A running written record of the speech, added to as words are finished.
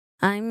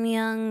I'm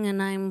young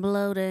and I'm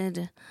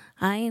bloated.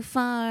 I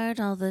fart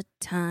all the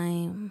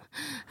time.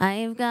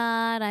 I've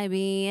got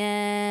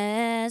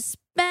IBS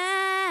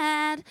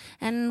bad.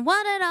 And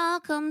what it all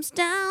comes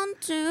down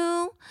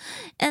to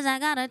is I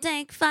gotta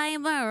take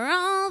fiber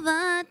all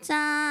the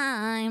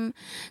time.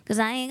 'Cause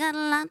I got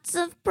lots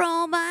of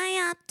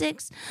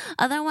probiotics.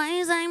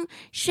 Otherwise I'm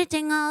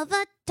shitting all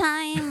the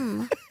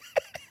time.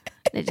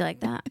 Did you like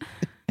that?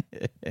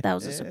 That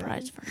was a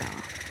surprise for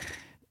Noah.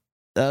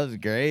 That was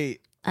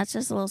great. That's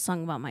just a little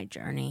song about my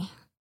journey.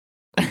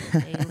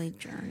 Daily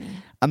journey.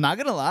 I'm not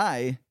going to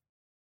lie.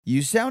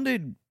 You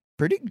sounded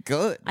pretty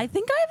good. I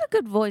think I have a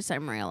good voice,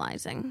 I'm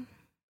realizing.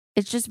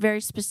 It's just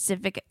very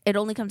specific. It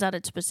only comes out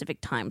at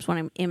specific times when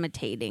I'm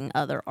imitating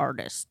other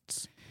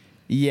artists.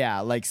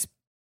 Yeah, like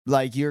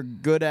you're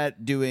good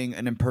at doing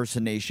an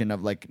impersonation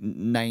of like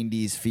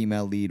 90s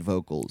female lead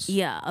vocals.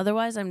 Yeah,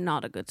 otherwise I'm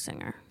not a good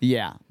singer.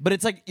 Yeah, but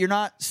it's like you're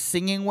not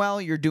singing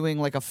well, you're doing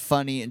like a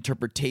funny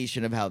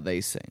interpretation of how they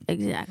sing.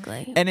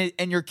 Exactly.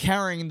 And you're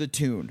carrying the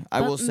tune,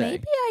 I will say.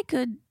 Maybe I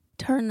could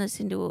turn this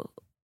into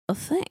a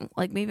thing.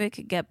 Like maybe I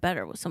could get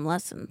better with some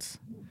lessons.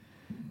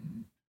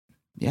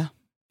 Yeah.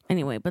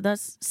 Anyway, but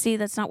that's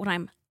not what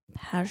I'm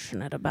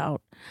passionate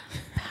about.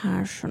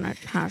 Passionate.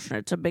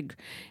 It's a big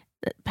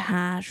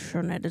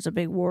passionate is a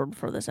big word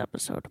for this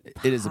episode.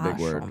 It is a big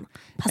word.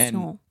 Passion.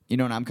 And you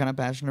know what I'm kind of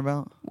passionate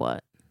about?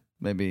 What?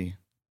 Maybe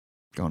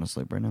going to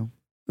sleep right now.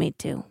 Me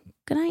too.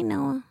 Good night,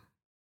 Noah.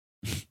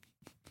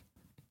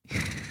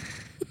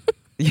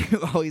 You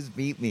always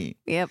beat me.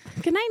 Yep.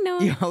 Good night,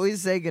 Noah. You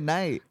always say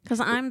goodnight. Because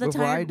I'm the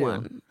before I tired do.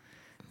 one.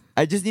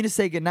 I just need to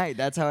say goodnight.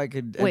 That's how I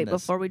could end Wait, this.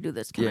 before we do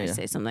this, can I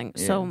say something?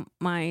 Yeah. So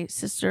my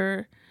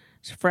sister's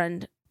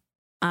friend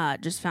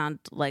just found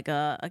like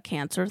a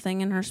cancer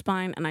thing in her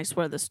spine, and I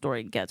swear this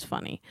story gets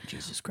funny.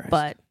 Jesus Christ.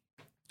 But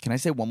can I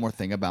say one more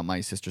thing about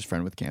my sister's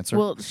friend with cancer?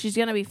 well, she's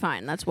gonna be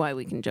fine. That's why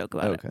we can joke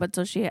about Okay. it. But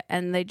so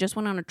they just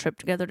went on a trip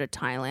together to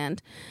Thailand,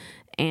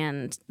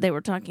 and they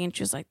were talking, and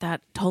she was like,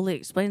 "That totally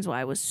explains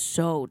why I was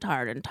so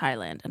tired in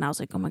Thailand." And I was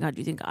like, "Oh my God,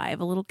 do you think I have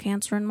a little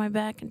cancer in my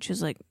back?" And she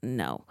was like,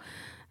 "No."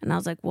 And I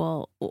was like,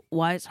 "Well,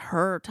 why is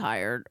her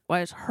tired?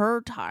 Why is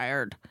her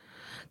tired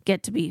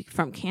get to be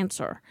from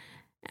cancer?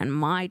 And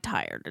my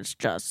tired is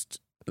just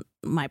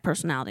my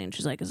personality." And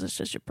she's like, "Is this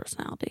just your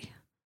personality?"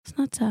 It's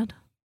not sad.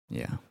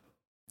 yeah.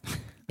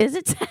 Is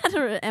it sad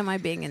or am I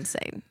being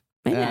insane?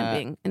 Maybe I'm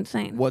being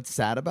insane. What's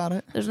sad about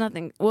it? There's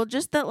nothing. Well,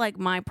 just that like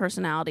my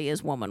personality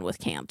is woman with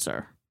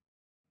cancer.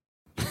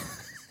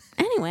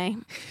 Anyway.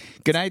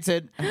 Good night,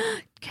 Sid.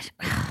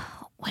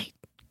 Wait,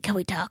 can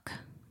we talk?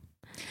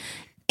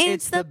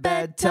 It's the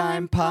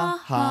bedtime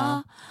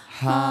podcast.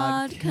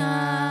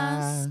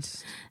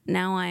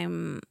 Now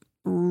I'm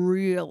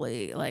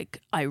really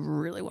I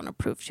really want to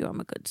prove to you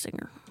I'm a good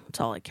singer. That's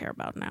all I care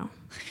about now.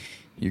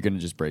 You're going to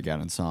just break out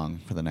in song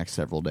for the next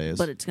several days.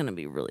 But it's going to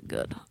be really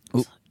good.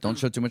 Ooh, don't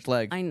show too much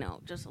leg. I know,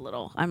 just a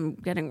little. I'm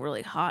getting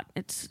really hot.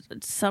 It's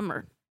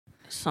summer.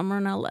 Summer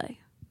in LA.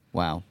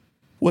 Wow.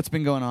 What's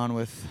been going on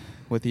with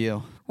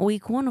you?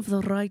 Week 1 of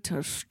the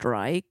writer's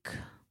strike.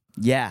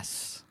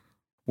 Yes.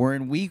 We're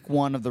in week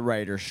 1 of the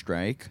writer's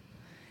strike.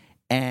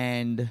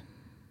 And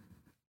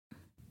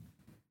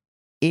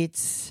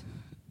it's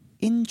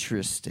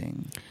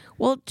interesting.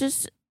 Well,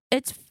 just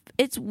it's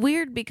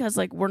weird because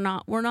like we're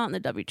not in the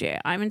WGA.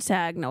 I'm in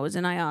SAG, Noah's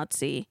in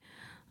IATSE.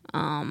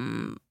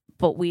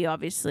 But we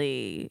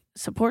obviously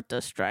support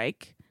the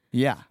strike.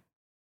 Yeah.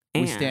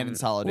 We And stand in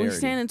solidarity. We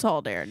stand in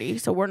solidarity,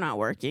 so we're not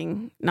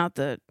working. Not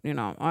that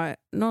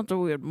not that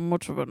we had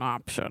much of an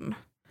option.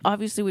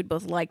 Obviously, we'd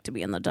both like to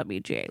be in the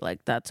WGA.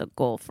 Like that's a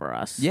goal for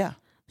us. Yeah,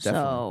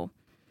 definitely. So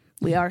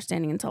we are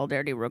standing in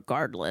solidarity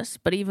regardless.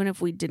 But even if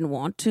we didn't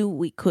want to,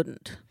 we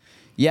couldn't.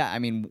 Yeah, I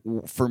mean,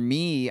 for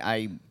me,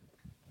 I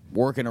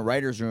work in a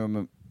writer's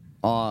room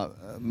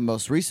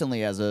most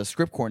recently as a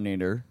script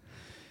coordinator.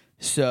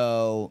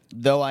 So,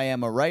 though I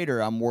am a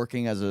writer, I'm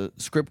working as a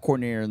script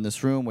coordinator in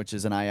this room, which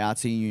is an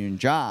IATSE union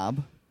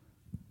job.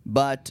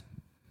 But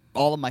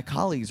all of my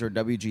colleagues are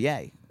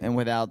WGA, and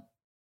without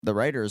the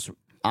writers,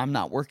 I'm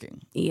not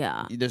working.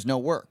 Yeah. There's no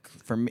work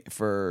for me,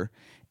 for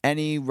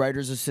any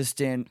writer's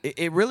assistant.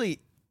 It really,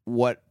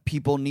 what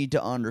people need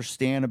to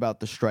understand about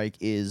the strike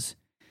is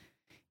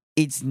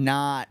it's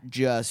not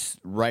just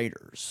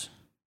writers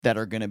that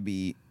are going to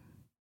be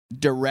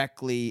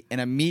directly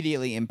and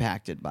immediately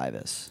impacted by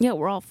this. Yeah,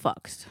 we're all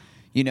fucked.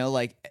 You know,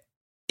 like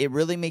it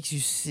really makes you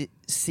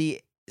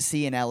see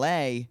in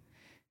LA,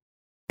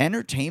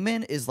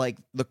 entertainment is like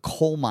the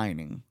coal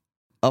mining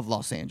of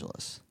Los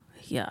Angeles.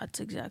 Yeah, it's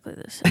exactly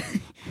the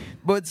same.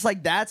 But it's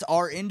like that's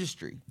our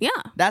industry. Yeah.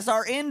 That's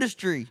our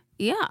industry.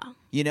 Yeah.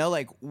 You know,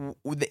 like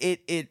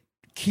it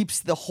keeps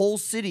the whole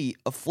city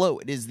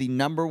afloat. It is the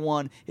number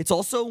one. It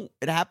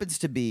happens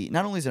to be,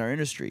 not only is it our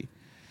industry,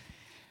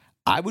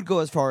 I would go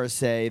as far as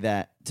say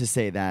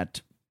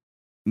that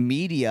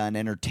media and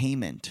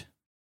entertainment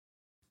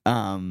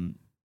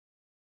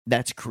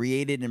that's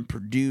created and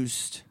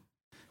produced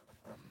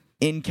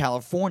in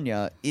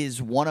California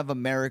is one of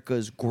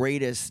America's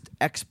greatest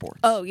exports.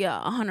 Oh, yeah,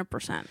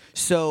 100%.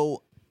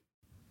 So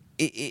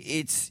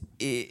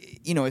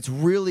it's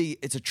really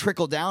it's a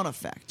trickle down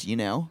effect.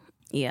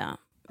 Yeah.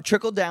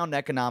 Trickle down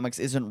economics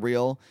isn't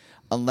real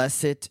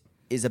unless it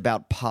is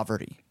about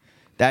poverty.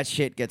 That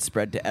shit gets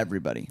spread to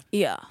everybody.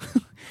 Yeah.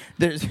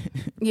 There's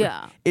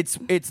Yeah. It's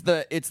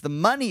the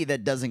money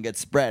that doesn't get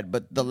spread,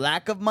 but the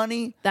lack of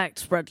money That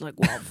spreads like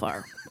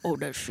wildfire. Oh,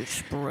 that shit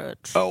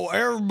spreads. Oh,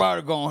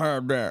 everybody gonna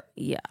have that.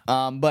 Yeah.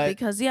 But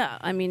Because, yeah,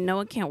 I mean,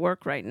 Noah can't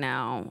work right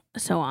now.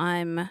 So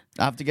I'm, I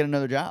have to get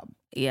another job,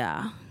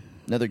 yeah.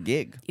 another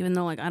gig. Even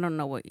though, like, I don't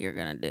know what you're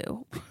going to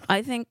do.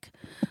 I think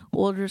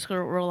we'll just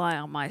rely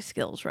on my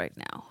skills right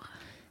now,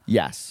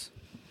 Yes.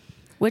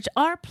 which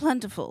are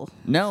plentiful,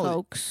 No.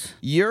 folks.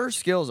 Your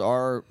skills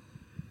are.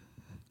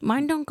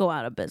 Mine don't go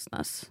out of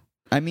business.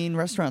 I mean,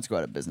 restaurants go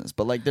out of business,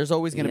 but like, there's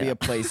always going to be Yeah. a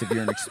place if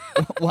you're an.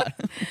 What?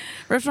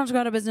 Restaurants go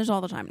out of business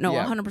all the time. No,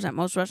 Yeah. 100%.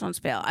 Most restaurants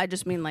fail. I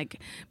just mean,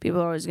 like, people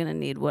are always going to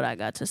need what I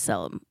got to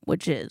sell them,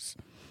 which is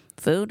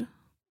food,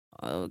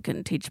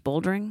 can teach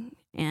bouldering,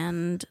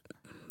 and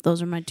those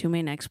are my two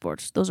main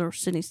exports. Those are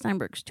Sidney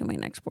Steinberg's two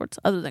main exports,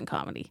 other than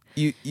comedy.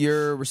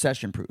 You're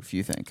recession proof.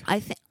 You think?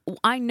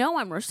 I know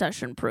I'm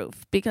recession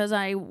proof because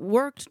I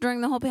worked during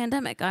the whole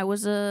pandemic. I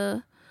was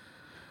a,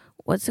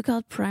 what's it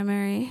called?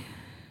 Primary,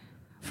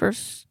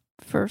 first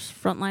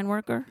frontline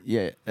worker.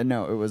 Yeah.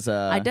 No, it was.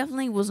 I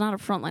definitely was not a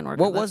frontline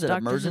worker. What was That's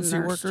it? doctors and Emergency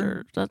worker?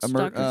 nurses. That's Emer-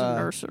 doctors and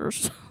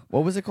nurses.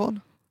 What was it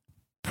called?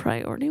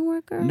 Priority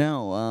worker?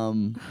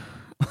 No.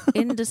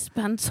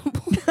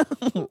 Indispensable.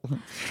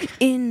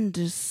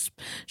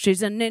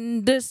 She's an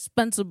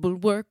indispensable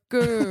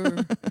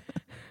worker.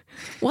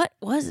 What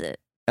was it?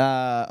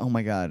 Oh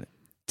my God.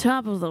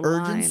 Top of the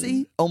Urgency.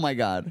 line. Oh my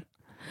God.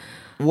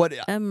 What?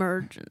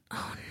 Emergent.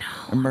 Oh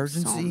no.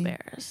 Emergency? I'm so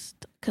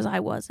embarrassed because I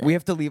wasn't. We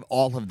have to leave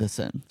all of this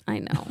in. I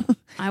know.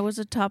 I was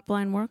a top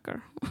line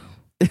worker.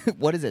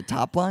 What is it?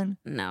 Top line?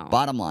 No.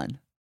 Bottom line?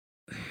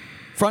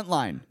 Front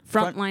line?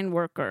 Frontline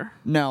worker.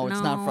 No,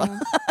 it's not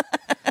front.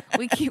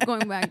 We keep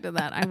going back to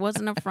that. I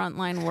wasn't a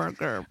frontline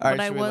worker, All but right,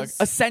 I should we look? was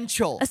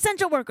Essential.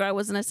 essential worker. I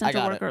was an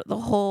essential got it. worker the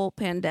whole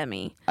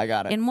pandemic I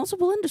got it. in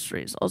multiple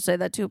industries. I'll say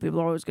that too. People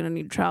are always going to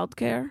need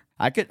childcare.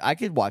 I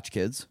could watch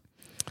kids.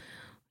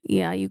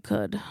 Yeah, you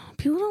could.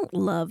 People don't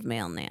love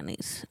male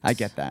nannies. I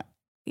get that.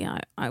 Yeah,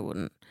 I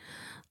wouldn't.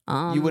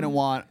 You wouldn't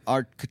want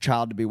our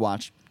child to be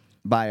watched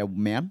by a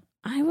man?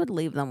 I would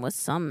leave them with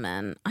some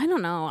men. I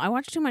don't know. I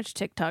watch too much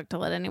TikTok to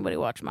let anybody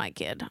watch my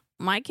kid.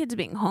 My kid's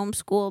being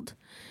homeschooled,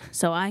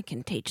 so I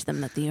can teach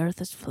them that the earth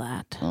is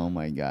flat. Oh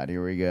my God,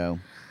 here we go.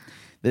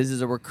 This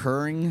is a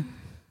recurring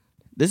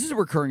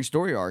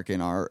story arc in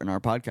our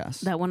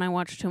podcast. That when I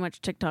watch too much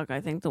TikTok, I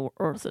think the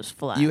earth is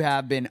flat. You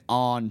have been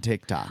on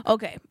TikTok.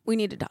 Okay, we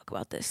need to talk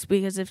about this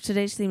because if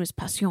today's theme is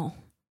passion,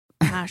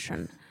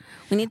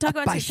 we need to talk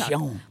about TikTok.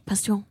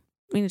 Passion.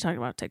 We need to talk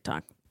about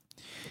TikTok.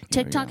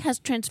 TikTok has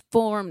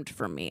transformed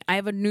for me. I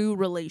have a new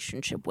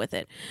relationship with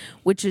it,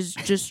 which is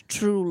just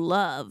true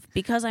love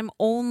because I've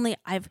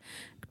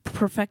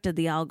perfected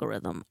the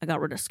algorithm. I got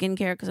rid of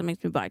skincare because it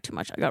makes me buy too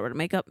much. I got rid of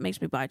makeup, makes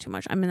me buy too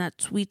much. I'm in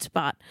that sweet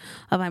spot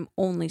of I'm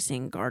only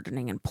seeing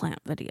gardening and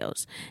plant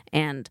videos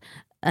and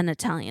an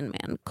Italian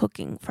man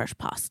cooking fresh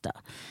pasta.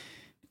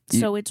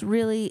 So it's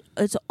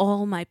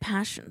all my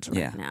passions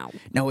right now.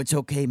 No, it's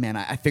okay, man.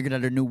 I figured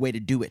out a new way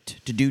to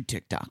do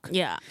TikTok.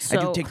 Yeah. I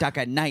do TikTok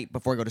at night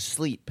before I go to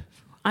sleep.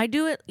 I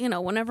do it,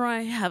 whenever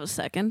I have a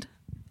second.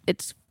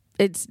 It's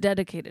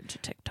dedicated to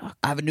TikTok.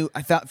 I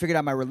figured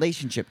out my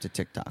relationship to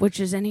TikTok. Which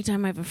is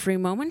anytime I have a free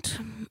moment,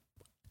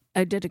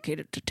 I dedicate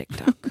it to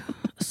TikTok.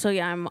 So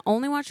yeah, I'm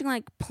only watching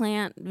like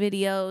plant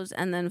videos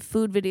and then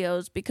food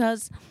videos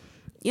because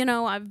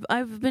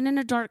I've been in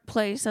a dark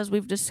place as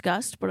we've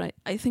discussed, but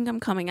I think I'm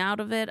coming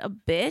out of it a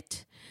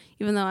bit,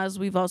 even though as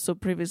we've also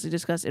previously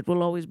discussed, it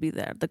will always be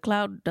there. The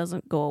cloud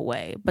doesn't go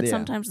away, but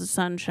sometimes the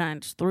sun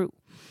shines through.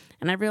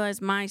 And I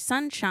realized my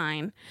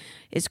sunshine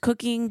is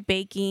cooking,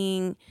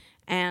 baking,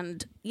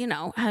 and,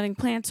 having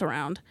plants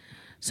around.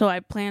 So I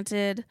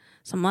planted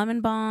some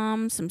lemon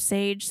balm, some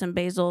sage, some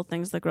basil,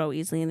 things that grow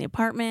easily in the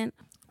apartment.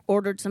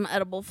 Ordered some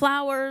edible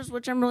flowers,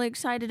 which I'm really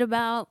excited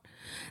about.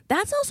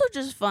 That's also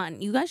just fun.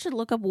 You guys should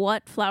look up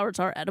what flowers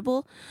are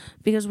edible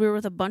because we were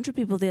with a bunch of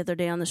people the other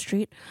day on the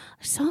street.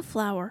 I saw a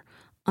flower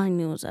I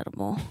knew was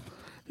edible.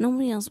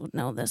 Nobody else would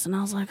know this. And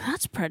I was like,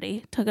 that's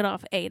pretty. Took it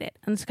off, ate it.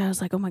 And this guy was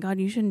like, oh my God,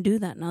 you shouldn't do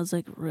that. And I was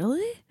like,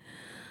 really?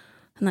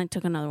 And I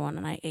took another one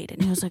and I ate it.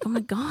 And he was like, oh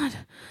my God,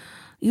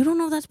 you don't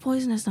know that's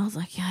poisonous. And I was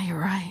like, yeah, you're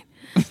right.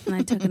 And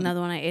I took another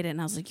one, I ate it. And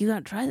I was like, you got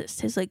to try this.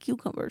 It tastes like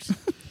cucumbers.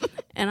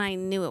 And I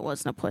knew it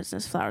wasn't a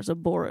poisonous flower. It was a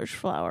boorish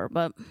flower.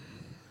 But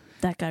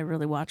that guy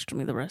really watched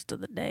me the rest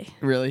of the day.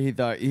 Really? He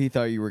thought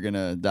you were going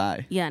to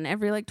die? Yeah, and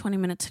every 20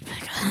 minutes, he'd be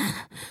like,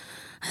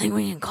 I think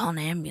we can call an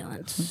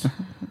ambulance.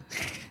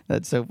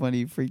 That's so funny.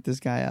 You freaked this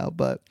guy out.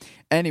 But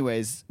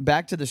anyways,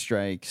 back to the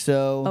strike.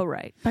 So, oh,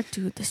 right. Back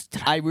to the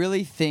strike. I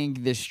really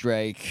think this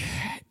strike,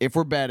 if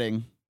we're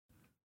betting,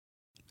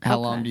 how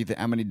long do you think?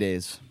 How many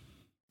days?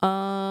 End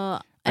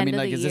I mean, of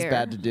like, the is year. this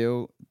bad to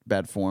do?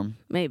 Bad form?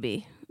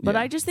 Maybe. But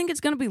Yeah. I just think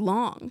it's going to be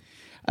long.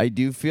 I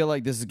do feel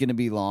like this is going to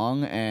be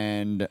long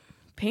and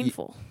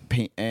Painful.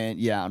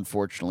 yeah,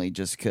 unfortunately,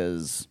 just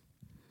because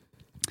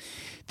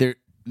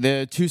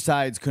the two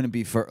sides couldn't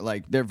be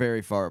they're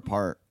very far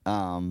apart.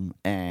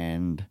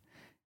 And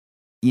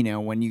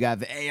when you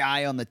have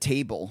AI on the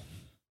table,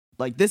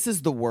 like this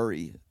is the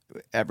worry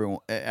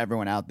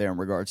everyone out there in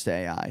regards to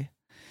AI.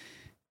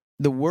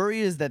 The worry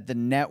is that the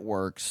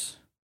networks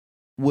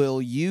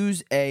will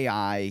use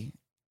AI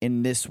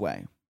in this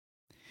way.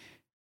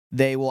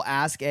 They will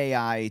ask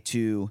AI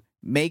to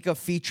make a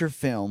feature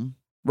film,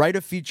 write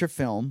a feature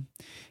film.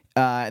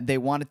 They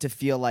want it to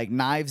feel like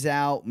Knives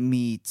Out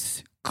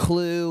meets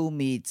Clue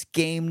meets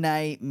Game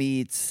Night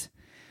meets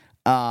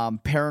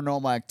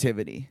Paranormal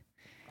Activity.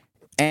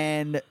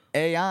 And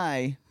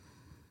AI,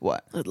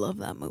 what? I'd love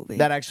that movie.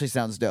 That actually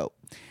sounds dope.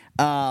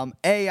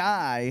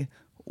 AI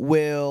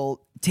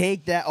will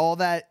take it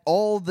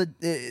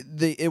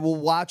will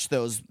watch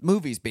those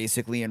movies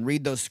basically and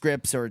read those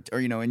scripts or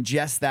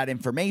ingest that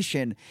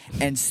information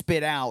and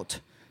spit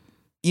out,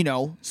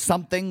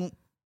 something,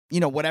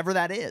 whatever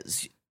that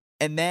is.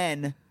 And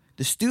then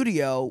the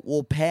studio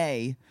will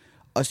pay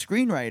a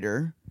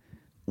screenwriter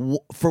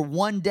for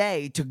one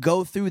day to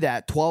go through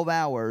that 12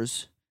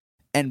 hours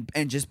and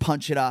just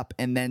punch it up.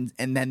 And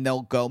then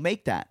they'll go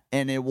make that.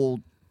 And it will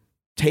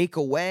take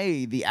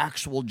away the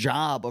actual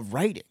job of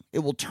writing. It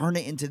will turn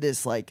it into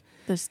this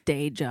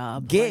day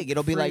job gig.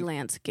 It'll be like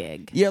freelance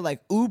gig. Yeah,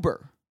 like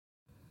Uber.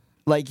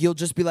 Like you'll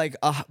just be like,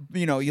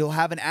 you'll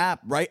have an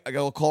app, right?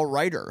 It'll call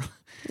Writer.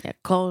 Yeah,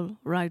 call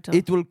Writer.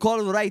 It will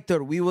call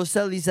Writer. We will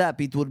sell this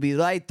app. It will be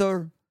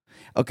Writer.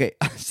 Okay,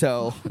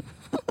 so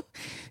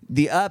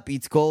the app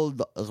it's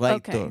called Writer.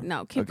 Okay,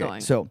 no, keep going.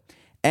 So,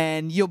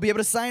 and you'll be able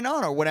to sign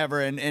on or whatever,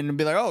 and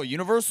be like, oh,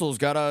 Universal's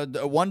got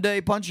a 1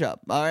 day punch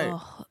up. All right.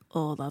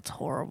 Oh, that's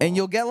horrible. And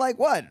you'll get like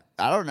what?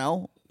 I don't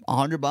know,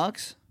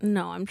 $100.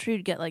 No, I'm sure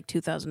you'd get like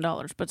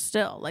 $2,000, but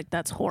still,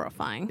 that's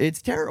horrifying.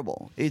 It's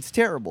terrible. It's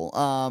terrible.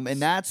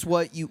 And that's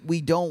what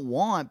we don't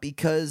want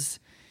because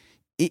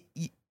it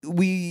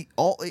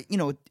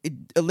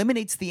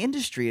eliminates the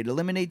industry. It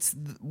eliminates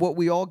what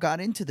we all got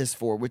into this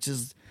for, which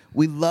is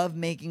we love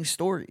making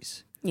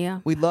stories. Yeah.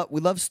 We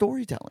love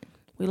storytelling.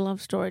 We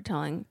love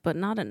storytelling, but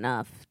not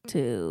enough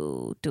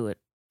to do it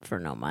for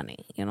no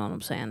money. You know what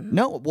I'm saying?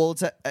 No, well,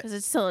 because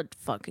it's still a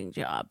fucking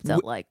job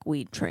that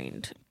we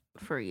trained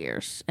for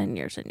years and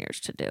years and years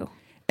to do.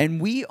 And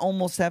we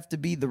almost have to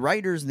be the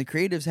writers and the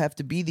creatives have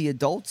to be the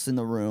adults in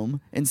the room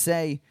and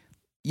say,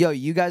 yo,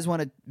 you guys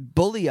want to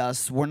bully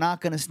us? We're not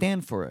going to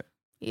stand for it.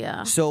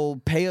 Yeah.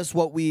 So pay us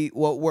what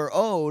we're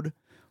owed,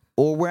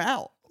 or we're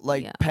out.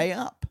 Pay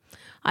up.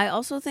 I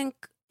also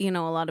think a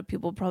lot of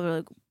people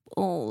probably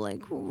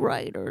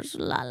writers,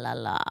 la la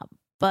la,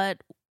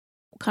 but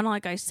kind of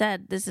like I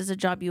said, this is a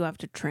job you have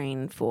to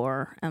train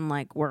for and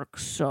work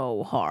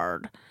so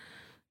hard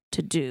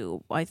to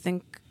do. I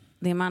think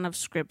the amount of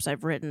scripts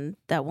I've written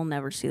that will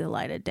never see the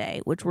light of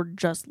day, which were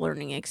just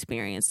learning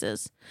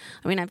experiences.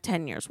 I mean, I have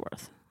 10 years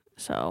worth.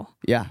 So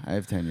yeah, I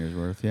have 10 years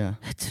worth. Yeah,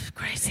 it's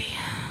crazy.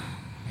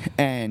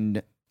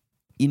 And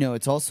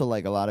it's also a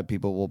lot of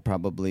people are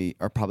probably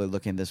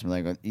looking at this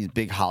and these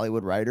big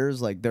Hollywood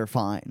writers, they're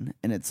fine,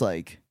 and it's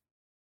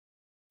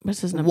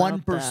this isn't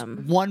about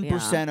them.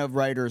 1% of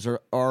writers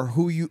are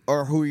who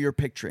you're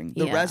picturing.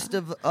 The rest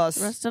of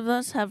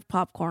us have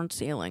popcorn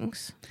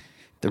ceilings.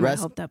 I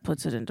hope that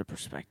puts it into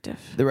perspective.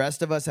 The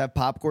rest of us have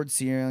popcorn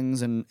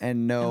ceilings and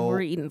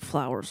we're eating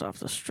flowers off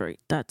the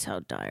street. That's how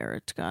dire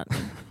it's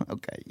gotten.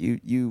 Okay,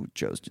 you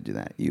chose to do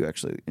that. You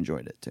actually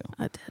enjoyed it too.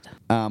 I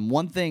did.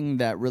 One thing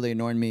that really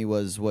annoyed me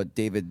was what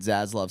David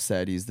Zaslav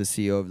said. He's the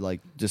CEO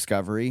of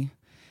Discovery,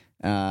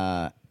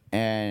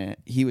 and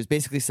he was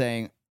basically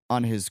saying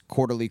on his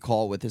quarterly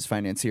call with his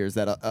financiers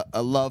that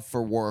a love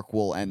for work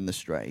will end the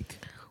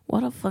strike.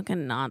 What a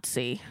fucking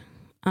Nazi.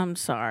 I'm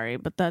sorry,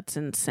 but that's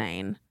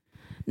insane.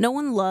 No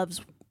one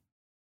loves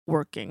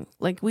working.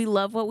 We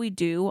love what we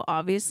do,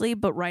 obviously,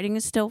 but writing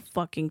is still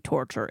fucking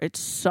torture. It's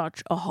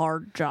such a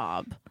hard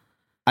job.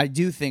 I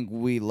do think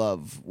we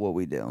love what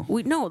we do.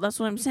 No, that's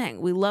what I'm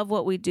saying. We love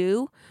what we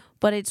do,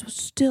 but it's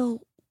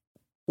still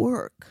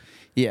work.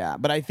 Yeah,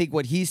 but I think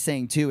what he's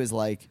saying too is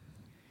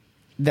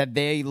that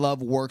they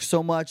love work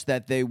so much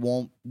that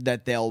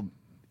they'll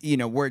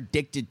we're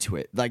addicted to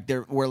it.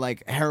 We're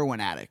like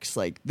heroin addicts.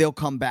 They'll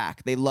come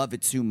back. They love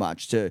it too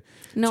much to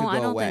No, to go I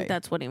don't away. think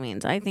that's what he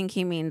means. I think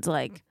he means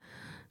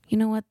you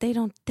know what?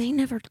 They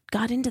never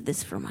got into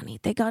this for money.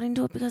 They got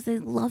into it because they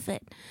love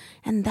it.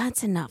 And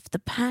that's enough. The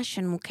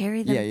passion will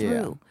carry them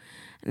through.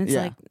 And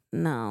it's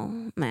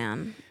no,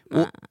 man.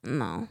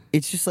 No.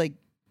 It's just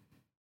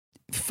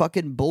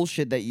fucking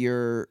bullshit that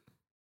you're.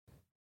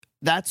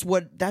 That's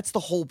the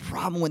whole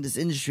problem with this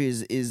industry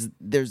is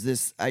there's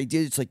this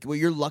idea. It's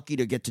you're lucky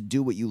to get to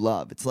do what you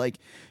love. It's like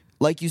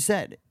you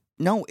said,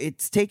 no, it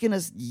takes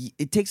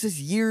us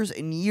years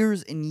and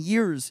years and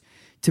years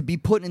to be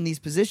put in these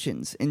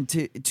positions and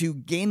to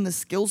gain the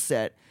skill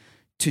set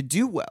to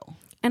do well.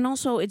 And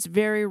also, it's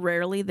very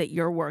rarely that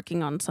you're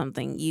working on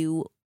something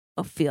you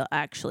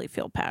actually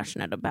feel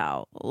passionate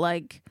about.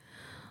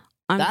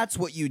 That's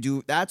what you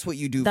do. That's what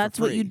you do. That's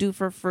for free. what you do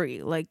for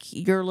free. Like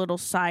your little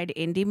side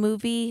indie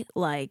movie,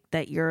 like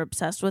that you're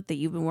obsessed with, that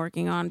you've been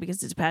working on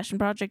because it's a passion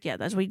project. Yeah,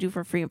 that's what you do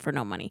for free and for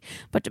no money.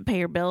 But to pay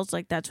your bills,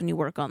 like that's when you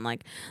work on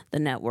like the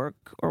network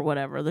or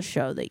whatever, the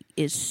show that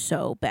is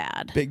so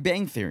bad. Big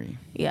Bang Theory.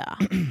 Yeah,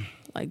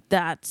 like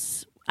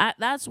that's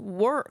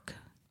work.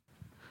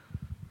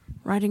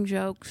 Writing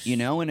jokes,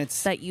 And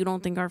it's that you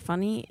don't think are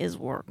funny is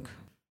work.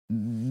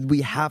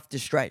 we have to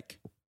strike.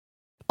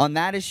 On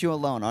that issue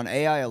alone, on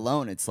AI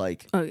alone, it's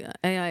like... Oh, yeah,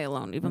 AI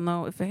alone. Even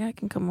though if AI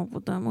can come up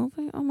with that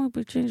movie, I might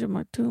be changing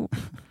my tune.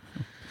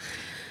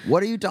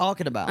 What are you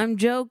talking about? I'm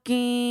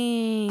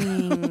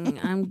joking.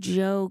 I'm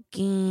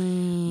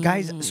joking.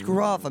 Guys,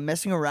 screw off. I'm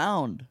messing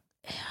around.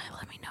 AI,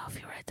 let me know if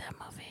you write that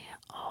movie.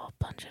 I'll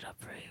punch it up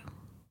for you.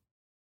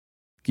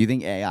 Do you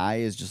think AI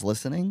is just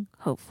listening?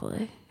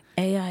 Hopefully.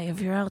 AI,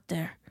 if you're out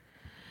there.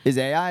 Is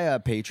AI a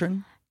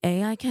patron?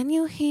 AI, can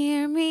you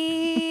hear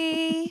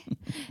me?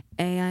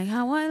 AI,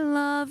 how I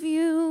love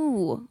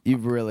you.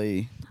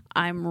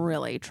 I'm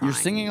really trying. You're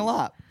singing a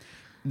lot.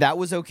 That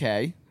was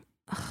okay.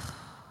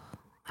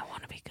 I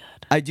want to be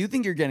good. I do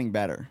think you're getting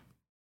better.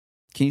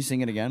 Can you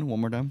sing it again one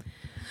more time?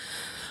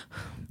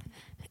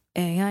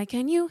 AI,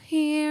 can you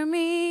hear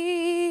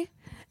me?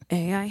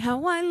 AI,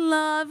 how I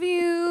love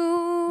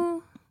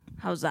you.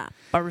 How's that?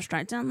 Barbra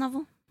Streisand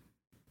level?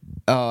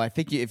 Oh, I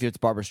think if it's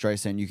Barbra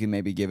Streisand, you can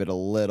maybe give it a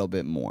little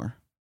bit more.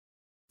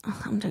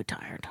 Oh, I'm too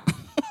tired.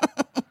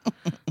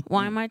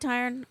 Why am I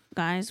tired?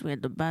 Guys, we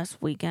had the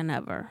best weekend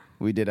ever.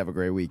 We did have a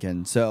great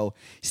weekend. So,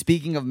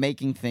 speaking of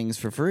making things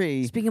for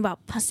free... Speaking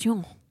about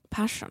passion.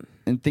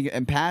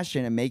 And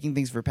passion and making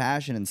things for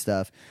passion and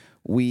stuff,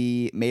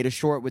 we made a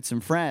short with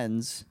some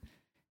friends.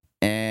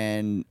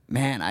 And,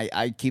 man,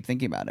 I keep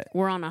thinking about it.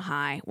 We're on a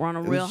high. We're on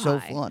a real high. It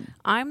was so fun.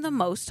 I'm the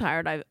most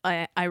tired.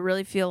 I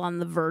really feel on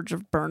the verge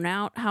of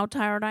burnout how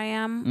tired I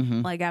am.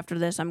 Mm-hmm. Like, after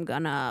this, I'm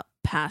going to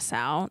pass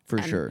out. For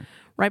sure.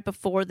 Right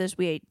before this,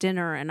 we ate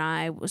dinner, and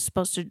I was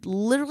supposed to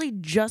literally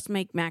just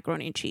make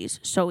macaroni and cheese.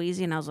 So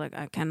easy, and I was like,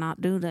 I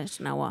cannot do this,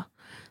 Noah.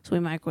 So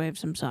we microwaved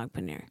some saag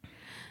paneer.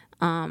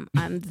 I'm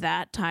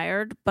that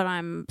tired, but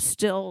I'm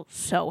still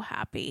so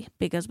happy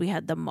because we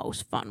had the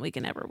most fun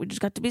weekend ever. We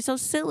just got to be so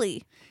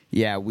silly.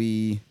 Yeah,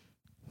 we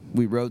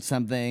wrote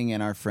something,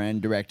 and our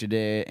friend directed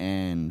it,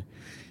 and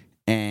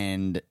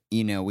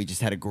we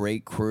just had a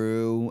great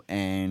crew,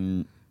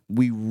 and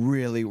we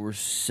really were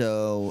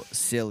so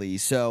silly.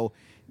 So...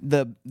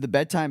 The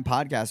bedtime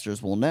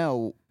podcasters will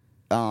know,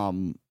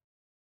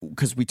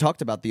 because we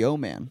talked about the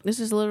O-Man. This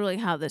is literally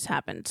how this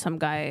happened. Some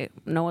guy,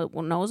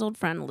 Noah's old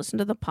friend, listened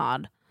to the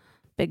pod,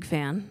 big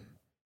fan,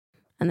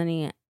 and then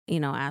he,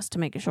 asked to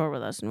make a short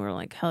with us, and we were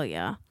like, hell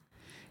yeah.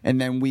 And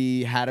then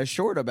we had a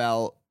short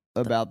about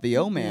the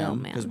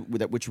O-Man,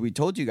 which we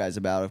told you guys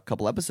about a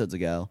couple episodes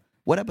ago.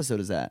 What episode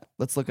is that?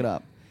 Let's look it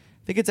up.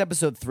 I think it's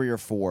episode 3 or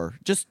 4.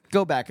 Just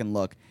go back and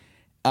look.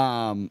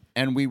 And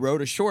we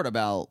wrote a short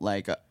about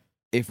like.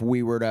 If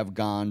we would have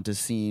gone to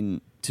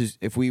see the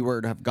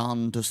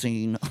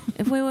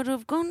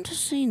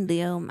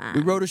O-Man.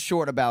 We wrote a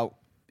short about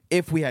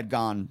if we had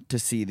gone to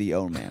see the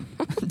O-Man.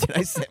 Did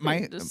I say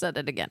I just said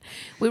it again.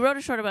 We wrote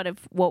a short about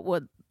what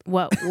would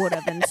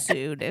have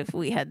ensued if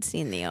we had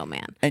seen the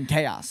O-Man. And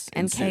chaos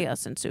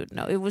ensued.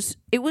 No, it was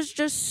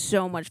just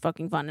so much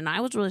fucking fun, and I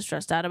was really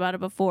stressed out about it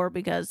before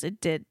because it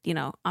did,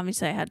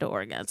 obviously I had to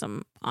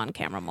orgasm on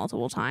camera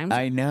multiple times.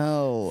 I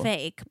know.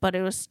 Fake, but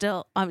it was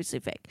still obviously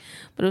fake.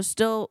 But it was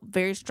still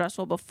very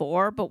stressful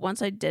before, but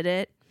once I did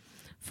it,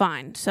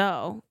 fine.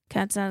 So,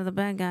 cat's out of the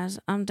bag, guys.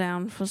 I'm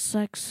down for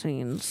sex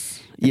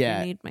scenes if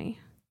you need me.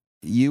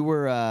 You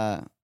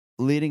were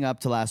leading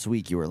up to last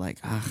week, you were like,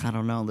 I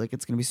don't know, like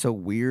it's gonna be so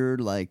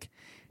weird, like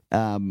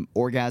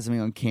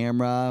orgasming on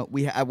camera.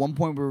 At one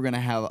point we were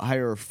gonna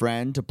hire a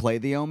friend to play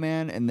the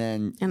O-Man, and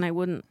I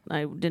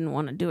didn't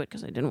want to do it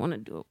because I didn't want to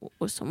do it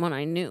with someone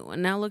I knew.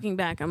 And now looking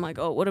back, I'm like,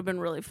 oh, it would have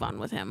been really fun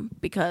with him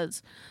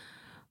because,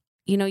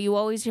 you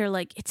always hear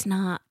like it's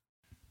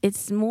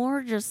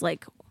more just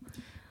like.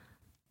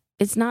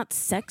 It's not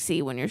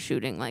sexy when you're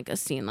shooting like a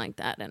scene like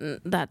that, and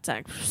that's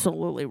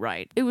absolutely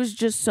right. It was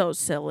just so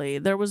silly.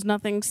 There was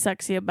nothing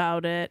sexy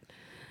about it,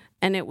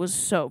 and it was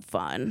so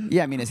fun.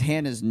 Yeah, I mean, his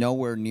hand is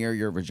nowhere near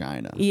your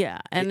vagina. Yeah,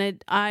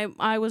 and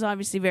I was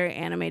obviously very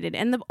animated,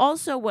 and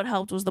also what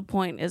helped was the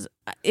point is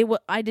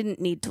I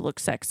didn't need to look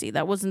sexy.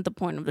 That wasn't the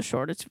point of the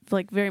short. It's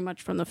like very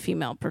much from the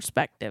female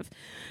perspective,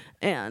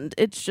 and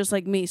it's just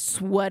like me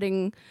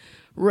sweating,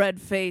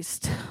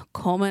 red-faced,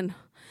 coming.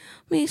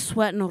 Me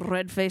sweating,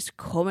 red-faced,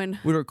 coming.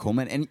 We were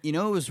coming, and it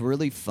was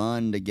really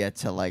fun to get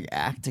to like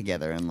act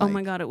together and like. Oh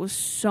my god, it was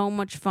so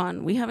much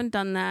fun. We haven't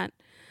done that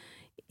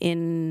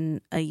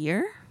in a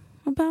year,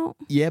 about.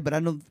 Yeah, but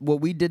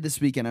what we did this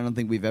weekend, I don't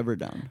think we've ever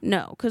done.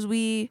 No, because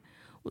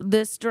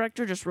this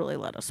director just really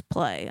let us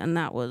play, and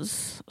that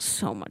was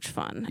so much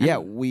fun. Yeah,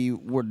 we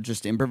were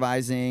just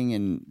improvising,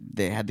 and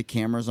they had the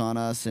cameras on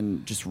us,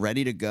 and just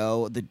ready to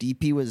go. The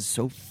DP was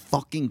so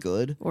fucking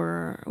good.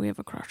 We have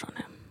a crush on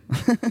him.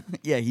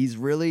 Yeah, he's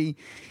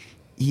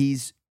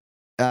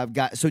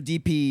So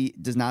DP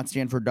does not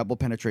stand for double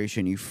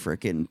penetration, you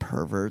frickin'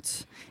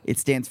 perverts. It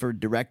stands for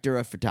director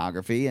of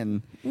photography,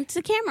 and It's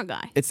the camera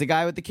guy. it's the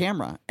guy with the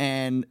camera.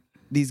 And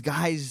these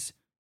guys,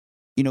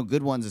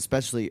 good ones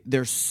especially,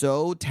 they're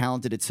so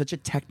talented. It's such a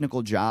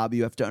technical job.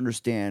 You have to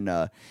understand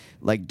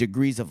like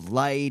degrees of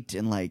light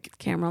and like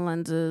Camera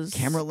lenses.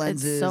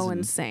 It's so and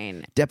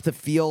insane. depth of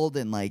field,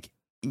 and like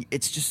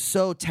it's just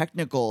so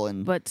technical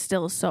and But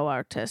still so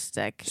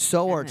artistic.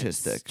 so And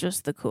artistic. It's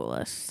just the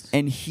coolest.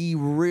 And he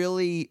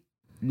really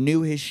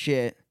knew his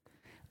shit.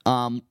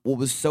 What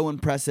was so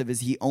impressive is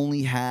he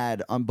only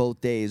had on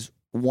both days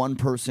one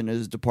person in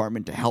his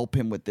department to help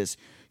him with this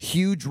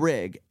huge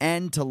rig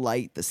and to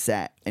light the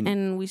set.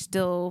 And we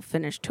still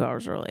finish 2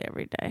 hours early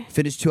every day.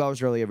 Finished 2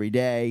 hours early every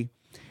day,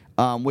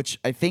 which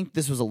I think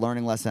this was a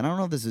learning lesson. I don't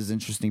know if this is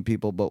interesting,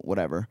 people, but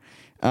whatever.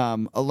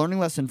 A learning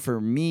lesson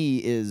for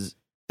me is,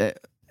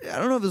 I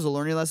don't know if it was a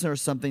learning lesson or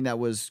something that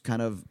was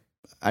kind of,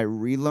 I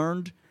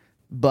relearned,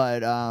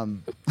 but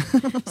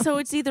So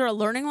it's either a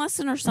learning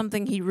lesson or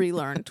something he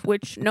relearned,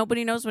 which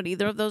nobody knows what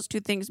either of those two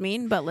things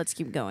mean, but let's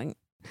keep going.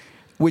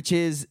 which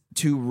is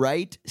to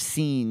write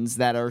scenes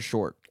that are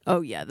short. Oh,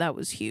 yeah, that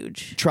was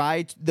huge.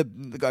 Try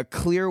a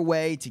clear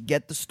way to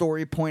get the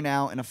story point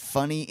out in a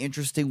funny,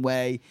 interesting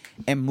way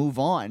and move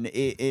on.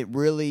 It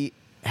really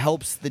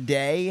helps the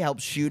day,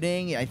 helps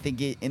shooting. I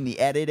think in the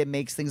edit, it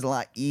makes things a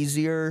lot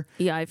easier.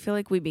 Yeah, I feel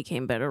like we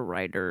became better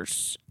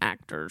writers,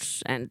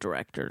 actors, and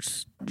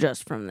directors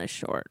just from this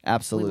short.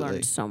 Absolutely. We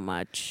learned so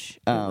much.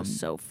 It was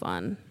so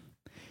fun.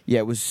 Yeah,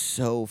 it was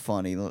so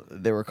funny.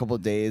 There were a couple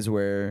of days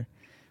where,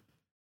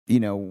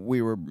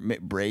 we were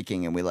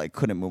breaking and we like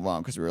couldn't move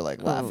on because we were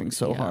like laughing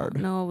so hard.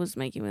 Noah was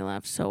making me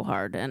laugh so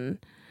hard. And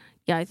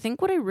yeah, I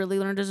think what I really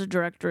learned as a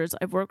director is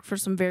I've worked for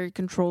some very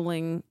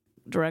controlling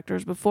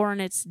directors before,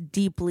 and it's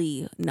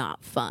deeply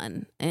not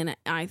fun. And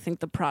I think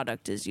the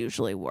product is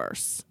usually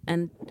worse.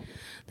 And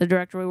the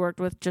director we worked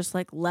with just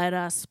like let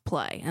us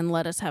play and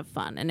let us have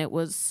fun. And it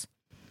was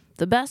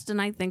the best. And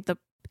I think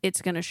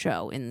it's going to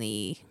show in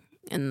the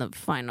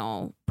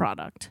final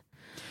product.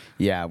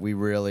 Yeah, we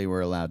really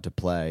were allowed to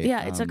play.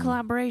 Yeah, it's a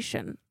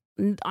collaboration.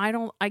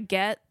 I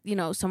get,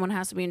 someone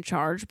has to be in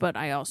charge, but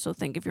I also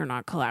think if you're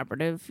not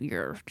collaborative,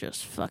 you're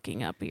just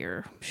fucking up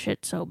your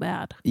shit so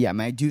bad. Yeah, I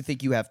mean, I do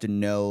think you have to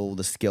know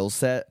the skill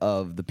set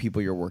of the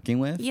people you're working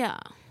with. Yeah.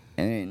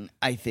 And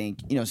I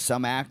think,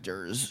 some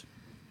actors,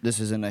 this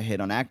isn't a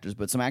hit on actors,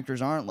 but some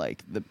actors aren't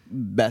like the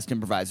best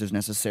improvisers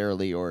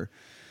necessarily or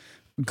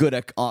good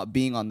at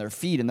being on their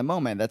feet in the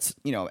moment. That's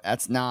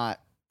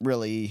not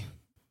really...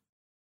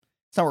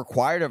 It's not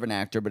required of an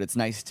actor, but it's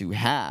nice to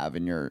have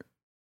in your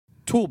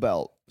tool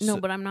belt. No,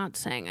 but I'm not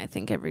saying I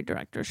think every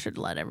director should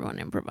let everyone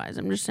improvise.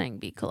 I'm just saying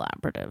be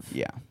collaborative.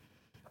 Yeah.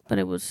 But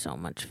it was so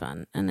much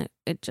fun, and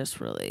it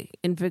just really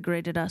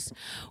invigorated us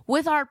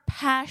with our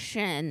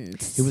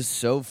passions. It was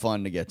so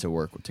fun to get to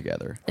work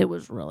together. It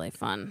was really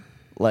fun.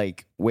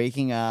 Like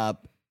waking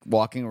up,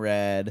 walking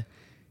red,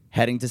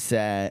 heading to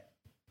set,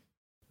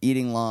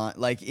 eating lunch.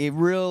 Like it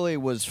really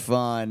was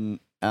fun.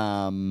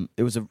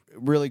 It was a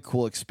really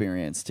cool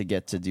experience to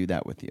get to do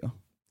that with you.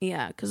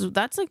 Yeah, because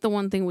that's like the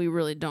one thing we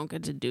really don't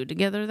get to do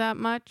together that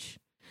much,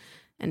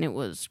 and it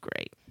was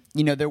great.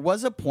 There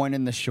was a point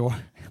in the short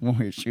when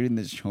we were shooting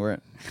this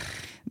short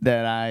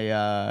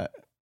that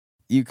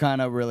you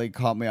kind of really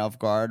caught me off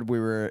guard. We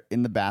were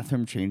in the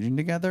bathroom changing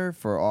together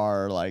for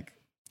our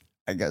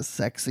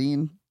sex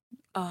scene.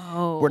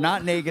 Oh, We're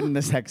not naked in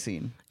the sex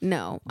scene.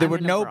 No, There I'm were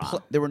in a no bra.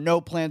 there were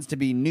no plans to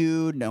be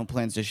nude, no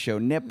plans to show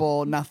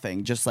nipple,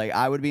 nothing. Just like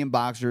I would be in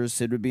boxers,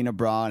 Sid would be in a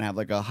bra and have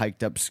like a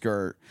hiked up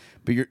skirt,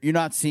 but you're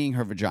not seeing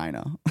her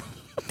vagina.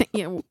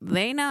 Yeah,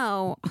 they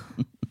know.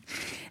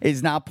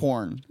 It's not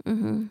porn.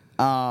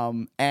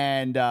 Mm-hmm.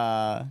 And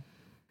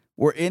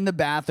we're in the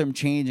bathroom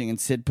changing, and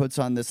Sid puts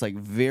on this like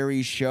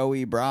very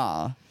showy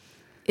bra.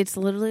 It's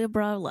literally a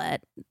bralette.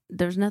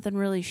 There's nothing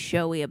really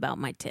showy about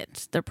my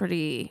tits. They're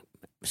pretty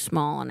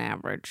small and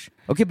average.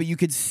 Okay, but you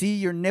could see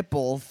your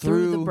nipple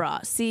Through the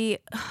bra. See,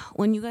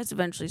 when you guys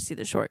eventually see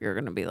the short, you're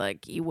going to be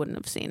like, you wouldn't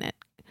have seen it.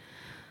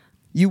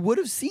 You would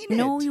have seen it.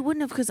 No, you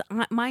wouldn't have, because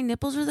my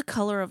nipples are the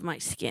color of my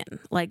skin.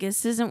 Like,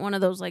 this isn't one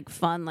of those, like,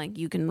 fun, like,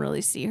 you can really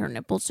see her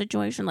nipple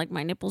situation. Like,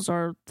 my nipples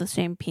are the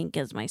same pink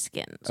as my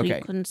skin, so Okay.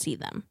 you couldn't see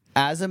them.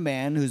 As a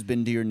man who's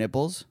been to your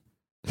nipples,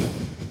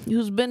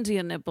 Who's been to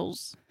your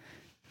nipples?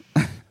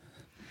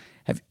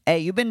 hey,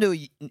 you been to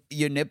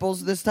your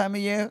nipples this time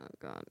of year? Oh,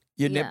 God.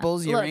 Your Yeah.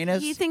 Nipples, Look,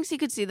 Uranus? he thinks he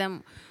could see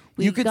them.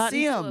 We You could got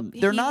see into them. a-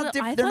 They're he not.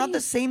 will- I They're thought not the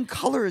same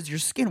color as your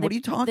skin. What are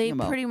you talking They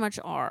about? pretty much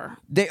are.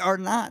 They are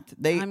not.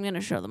 They. I'm going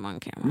to show them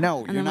on camera. No,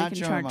 and you're then not we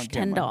can showing them charge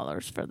on camera.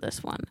 $10 for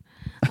this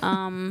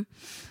one.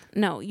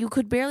 No, you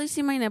could barely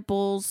see my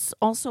nipples.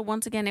 Also,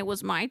 once again, it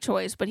was my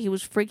choice, but he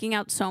was freaking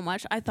out so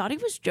much. I thought he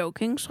was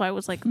joking, so I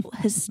was like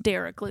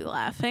hysterically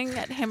laughing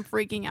at him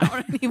freaking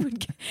out. And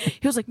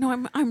he was like,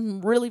 "No,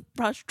 I'm really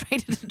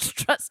frustrated and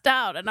stressed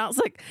out." And I was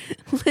like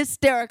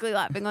hysterically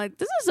laughing, like,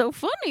 "This is so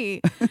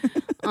funny."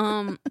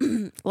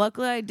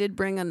 Luckily, I did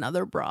bring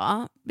another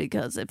bra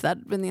because if that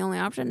had been the only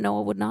option,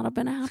 Noah would not have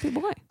been a happy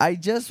boy. I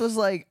just was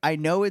like, I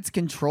know it's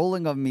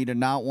controlling of me to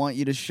not want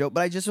you to show,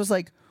 but I just was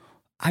like,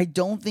 I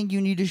don't think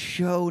you need to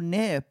show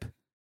nip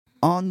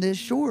on this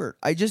short.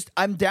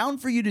 I'm down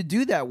for you to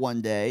do that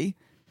one day,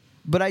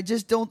 but I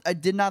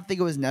did not think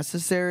it was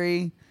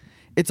necessary.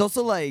 It's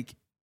also like,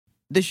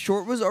 the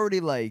short was already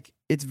like,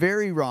 it's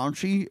very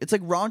raunchy. It's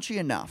like raunchy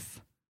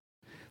enough.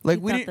 Like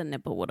we thought the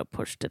nipple would have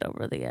pushed it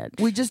over the edge.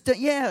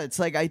 It's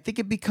like, I think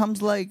it becomes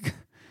like,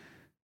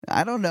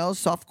 I don't know,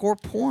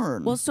 softcore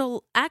porn. Well,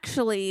 so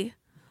actually,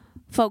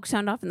 folks,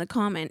 sound off in the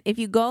comment. If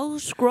you go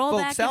scroll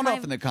back,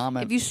 off in the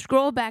comment. If you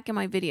scroll back in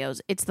my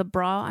videos, it's the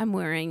bra I'm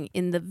wearing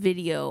in the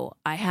video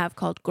I have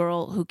called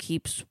 "Girl Who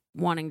Keeps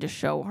Wanting to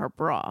Show Her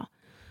Bra."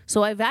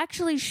 So I've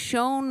actually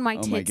shown my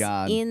tits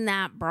in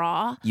that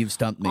bra. You've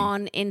stumped me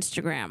on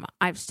Instagram.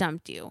 I've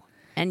stumped you,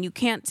 and you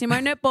can't see my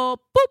nipple.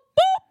 Boop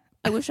boop.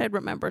 I wish I'd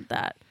remembered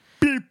that.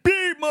 Beep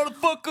beep,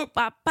 motherfucker.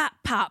 Pop pop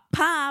pop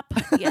pop.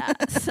 Yeah.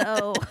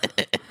 So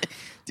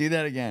do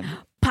that again.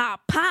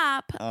 Pop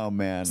pop. Oh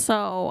man.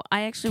 So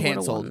I actually would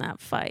have won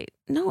that fight.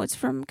 No, it's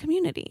from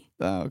Community.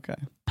 Oh, okay.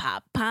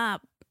 Pop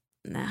pop.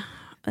 Nah.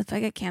 If I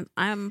get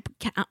I'm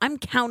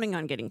counting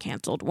on getting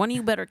canceled. One of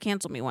you better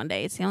cancel me one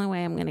day. It's the only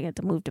way I'm gonna get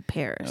to move to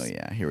Paris. Oh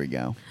yeah, here we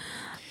go.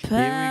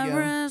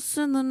 Paris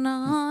in the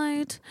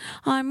night.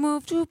 I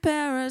moved to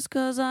Paris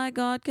because I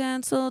got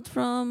canceled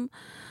from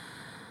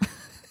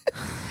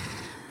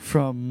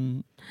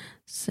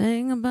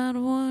saying a bad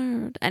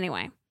word.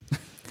 Anyway.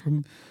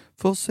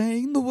 For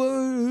saying the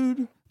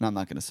word. No, I'm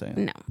not gonna say it.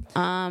 No.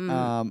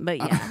 But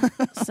yeah.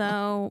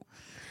 So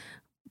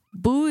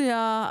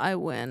booyah, I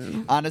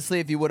win.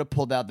 Honestly, if you would have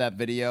pulled out that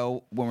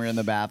video when we were in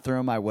the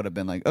bathroom, I would have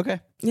been like,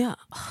 okay. Yeah.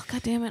 Oh,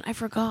 God damn it, I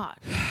forgot.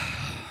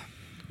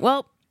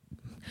 Well,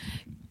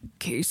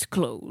 case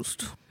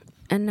closed.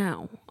 And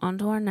now, on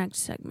to our next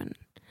segment.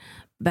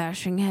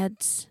 Bashing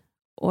heads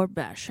or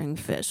bashing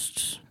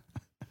fists.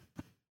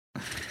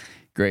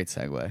 Great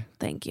segue.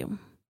 Thank you.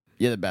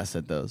 You're the best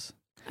at those.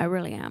 I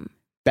really am.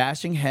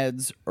 Bashing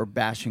heads or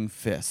bashing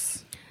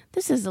fists?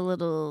 This is a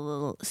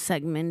little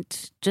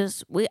segment.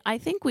 I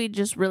think we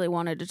just really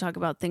wanted to talk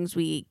about things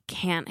we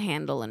can't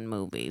handle in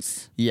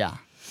movies. Yeah.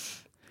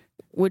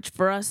 Which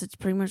for us, it's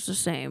pretty much the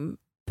same.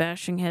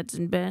 Bashing heads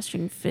and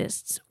bashing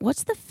fists.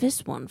 What's the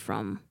fist one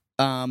from?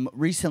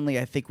 Recently,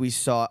 I think we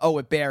saw,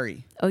 with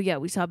Barry. Oh, yeah,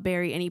 we saw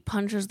Barry, and he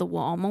punches the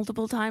wall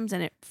multiple times,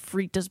 and it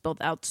freaked us both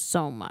out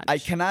so much. I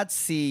cannot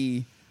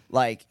see,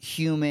 like,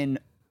 human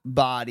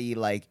body,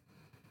 like,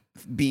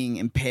 being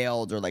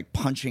impaled or, like,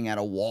 punching at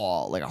a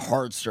wall, like a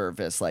hard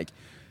surface, like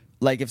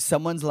if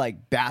someone's,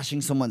 like,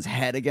 bashing someone's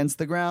head against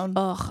the ground.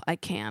 Ugh, I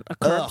can't. A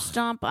curb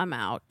stomp, I'm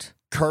out.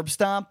 Curb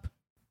stomp?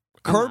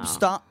 Curb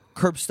stomp?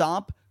 Curb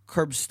stomp?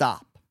 Curb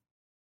stop.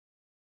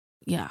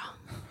 Yeah.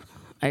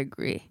 I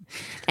agree.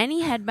 Any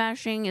head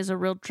bashing is a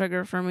real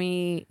trigger for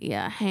me.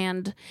 Yeah,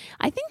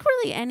 I think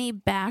really any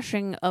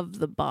bashing of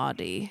the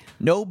body.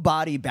 No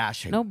body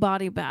bashing. No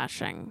body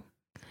bashing.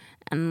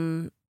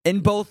 And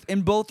in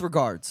both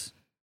regards.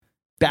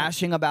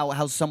 Bashing about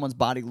how someone's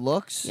body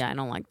looks. Yeah, I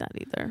don't like that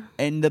either.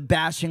 And the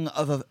bashing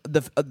of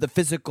the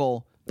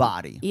physical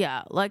body.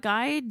 Yeah, like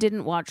I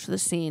didn't watch the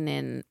scene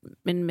in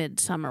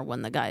Midsummer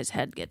when the guy's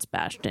head gets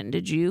bashed in.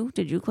 Did you?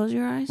 Did you close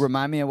your eyes?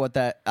 Remind me of what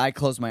that. I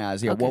closed my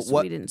eyes. Yeah. Okay,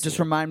 what? Just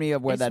remind me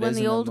of where that is.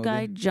 When the old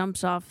guy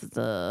jumps off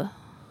the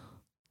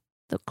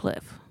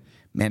cliff.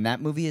 Man,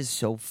 that movie is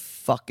so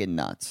fucking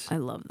nuts. I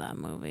love that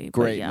movie.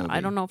 Great movie. movie.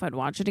 I don't know if I'd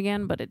watch it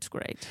again, but it's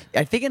great.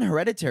 I think in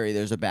Hereditary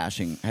there's a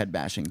head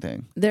bashing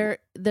thing. There's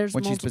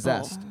when multiple. She's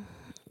possessed.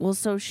 Well,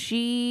 so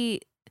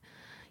he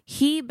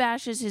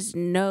bashes his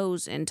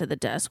nose into the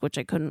desk, which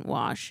I couldn't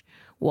watch,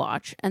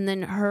 and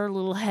then her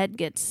little head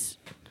gets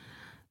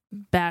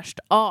bashed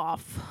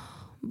off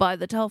by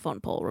the telephone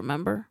pole,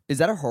 remember? Is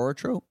that a horror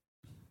trope?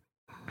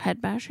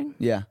 Head bashing?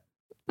 Yeah.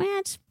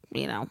 It's,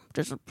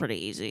 just a pretty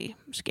easy,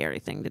 scary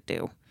thing to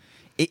do.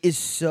 It is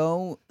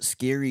so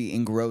scary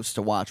and gross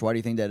to watch. Why do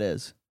you think that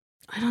is?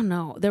 I don't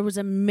know. There was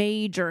a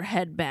major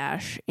head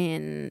bash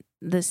in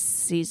this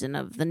season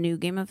of the new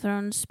Game of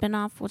Thrones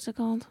spinoff. What's it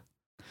called?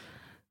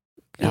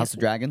 House of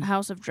Dragon?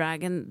 House of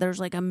Dragon.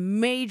 There's like a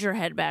major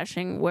head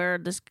bashing where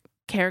this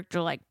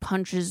character like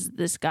punches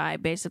this guy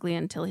basically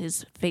until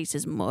his face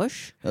is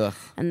mush. Ugh.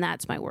 And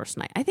that's my worst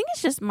night. I think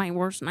it's just my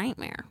worst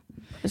nightmare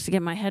is to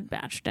get my head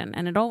bashed in,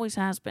 and it always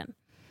has been.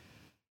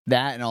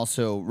 That and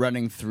also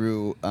running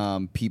through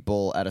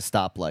people at a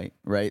stoplight,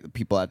 right?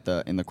 People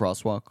in the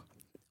crosswalk.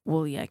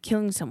 Well, yeah,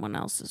 killing someone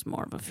else is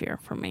more of a fear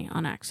for me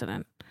on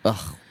accident.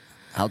 Ugh,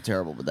 how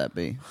terrible would that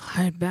be?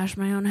 I'd bash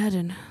my own head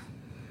in.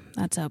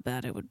 That's how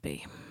bad it would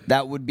be.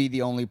 That would be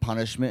the only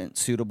punishment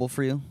suitable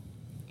for you?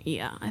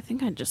 Yeah, I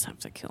think I'd just have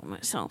to kill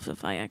myself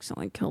if I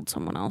accidentally killed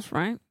someone else,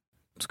 right?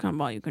 It's kind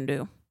of all you can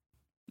do.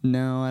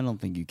 No, I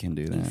don't think you can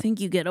do You that. think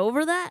you get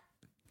over that?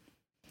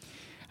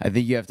 I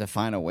think you have to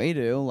find a way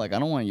to. Like, I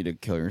don't want you to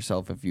kill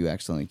yourself if you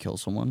accidentally kill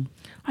someone.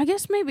 I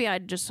guess maybe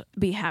I'd just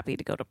be happy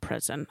to go to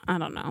prison. I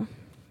don't know.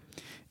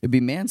 It'd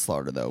be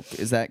manslaughter, though.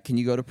 Can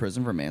you go to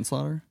prison for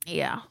manslaughter?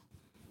 Yeah.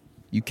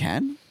 You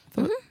can? I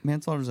thought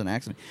manslaughter is an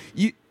accident.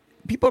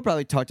 People have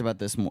probably talked about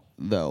this more,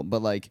 though,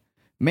 but like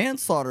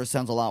manslaughter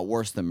sounds a lot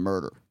worse than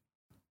murder.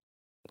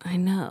 I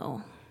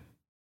know.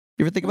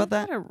 You ever think about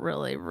that? I gotta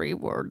really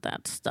reword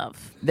that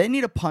stuff. They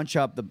need to punch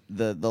up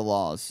the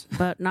laws.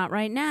 But not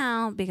right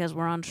now because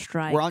we're on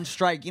strike. We're on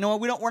strike. You know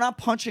what? We're not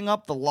punching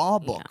up the law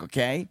book,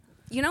 okay?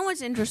 You know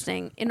what's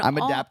interesting? I'm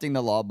adapting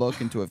the law book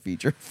into a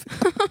feature.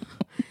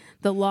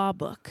 The law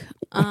book.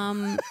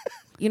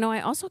 You know,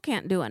 I also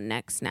can't do a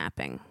neck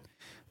snapping.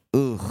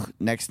 Ugh,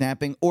 neck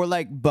snapping or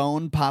like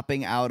bone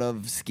popping out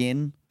of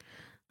skin.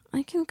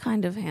 I can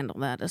kind of handle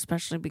that,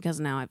 especially because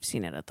now I've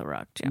seen it at the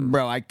Rock Gym.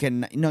 Bro, I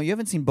can. No, you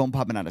haven't seen bone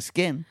popping out of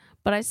skin.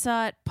 But I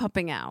saw it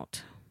popping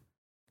out.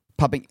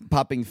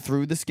 Popping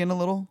through the skin a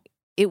little?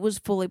 It was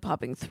fully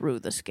popping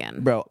through the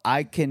skin. Bro,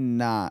 I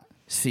cannot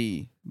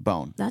see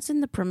bone. That's in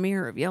the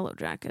premiere of Yellow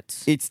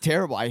Jackets. It's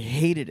terrible. I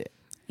hated it.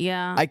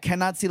 Yeah. I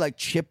cannot see like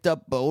chipped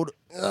up bone.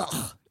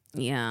 Ugh.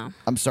 Yeah.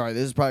 I'm sorry.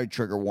 This is probably a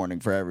trigger warning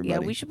for everybody.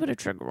 Yeah, we should put a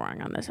trigger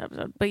warning on this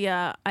episode. But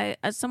yeah,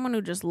 as someone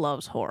who just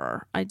loves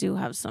horror, I do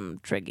have some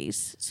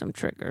triggers.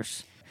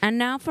 And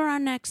now for our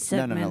next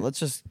segment. No. Let's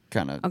just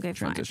kind of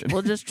transition. Fine.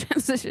 We'll just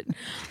transition.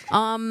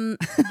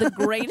 The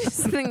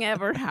greatest thing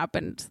ever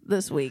happened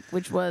this week,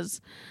 which was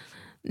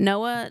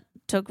Noah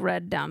took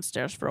Red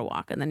downstairs for a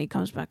walk, and then he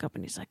comes back up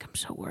and he's like, I'm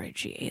so worried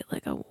she ate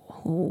like a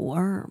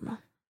worm.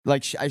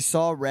 Like I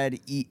saw Red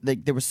eat,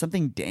 like there was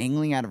something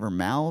dangling out of her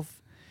mouth.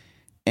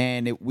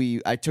 And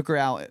I took her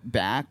out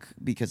back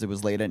because it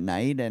was late at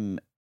night, and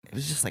it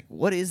was just like,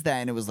 what is that?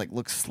 And it was like,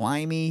 looked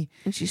slimy.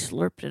 And she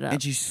slurped it up.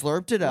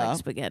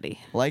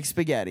 Like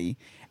spaghetti.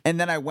 And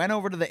then I went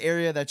over to the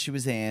area that she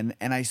was in,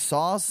 and I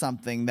saw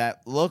something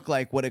that looked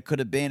like what it could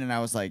have been, and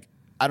I was like,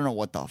 I don't know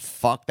what the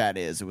fuck that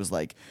is. It was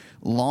like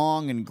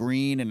long and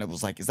green, and it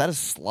was like, is that a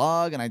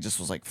slug? And I just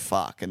was like,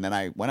 fuck. And then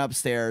I went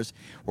upstairs,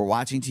 we're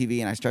watching TV,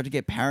 and I started to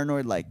get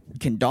paranoid, like,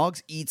 can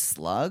dogs eat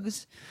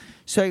slugs?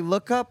 So I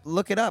look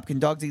it up. Can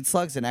dogs eat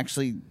slugs? And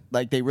actually,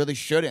 like, they really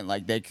shouldn't.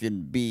 Like, they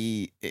can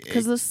be...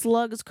 Because the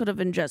slugs could have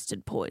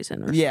ingested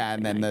poison or yeah,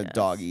 and something, then the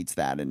dog eats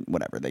that and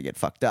whatever. They get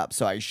fucked up.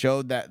 So I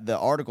showed the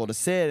article to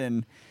Sid,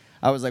 and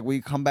I was like, will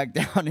you come back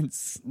down and,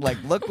 like,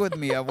 look with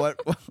me at what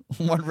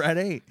Red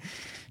ate?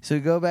 So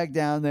we go back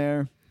down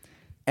there,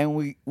 and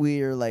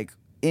we are, like,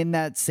 in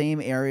that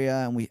same area,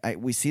 and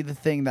we see the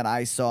thing that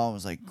I saw. It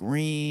was, like,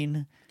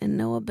 green. And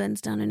Noah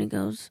bends down and he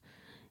goes...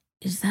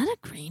 Is that a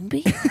green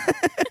bean?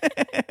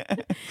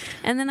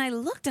 And then I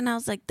looked and I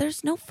was like,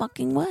 there's no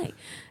fucking way.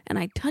 And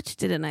I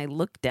touched it and I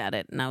looked at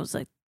it and I was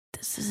like,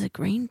 this is a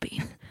green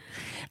bean.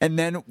 And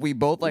then we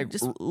both like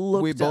just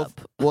looked up.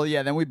 Well,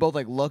 yeah, then we both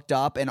like looked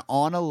up, and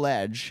on a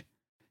ledge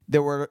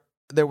there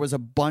was a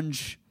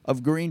bunch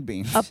of green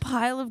beans. A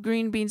pile of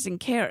green beans and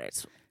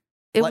carrots.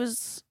 It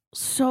was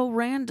so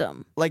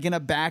random. Like in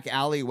a back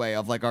alleyway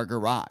of like our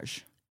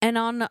garage. And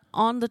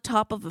on the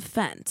top of a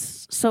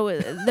fence. So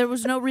there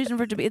was no reason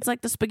for it to be. It's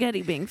like the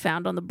spaghetti being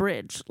found on the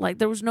bridge. Like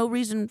there was no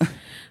reason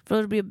for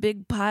there to be a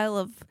big pile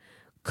of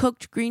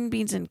cooked green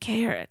beans and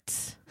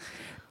carrots.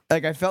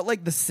 Like I felt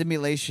like the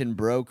simulation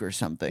broke or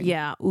something.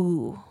 Yeah.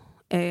 Ooh.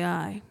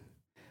 AI.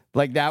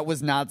 Like that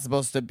was not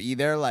supposed to be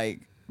there.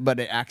 Like, but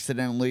it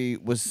accidentally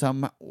was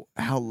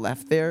somehow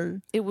left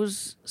there. It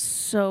was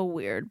so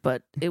weird,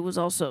 but it was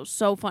also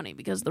so funny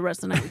because the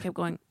rest of the night we kept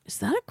going, is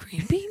that a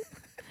green bean?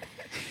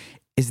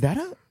 Is that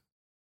a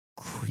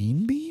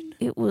green bean?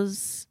 It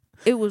was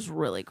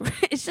really great.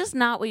 It's just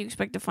not what you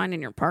expect to find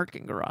in your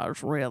parking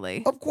garage,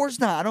 really. Of course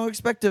not. I don't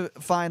expect to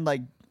find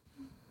like.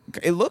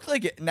 It looked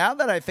like it. Now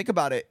that I think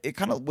about it, it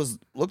kind of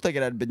looked like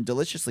it had been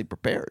deliciously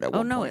prepared. At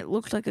one point. It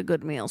looked like a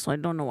good meal, so I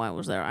don't know why I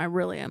was there. I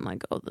really am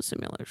like, oh, the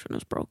simulation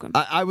is broken.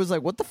 I was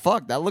like, what the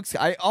fuck? That looks.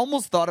 I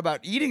almost thought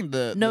about eating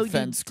the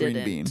fence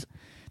green bean,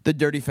 the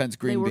dirty fence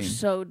green bean. They were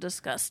so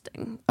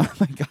disgusting. Oh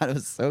my god, it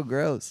was so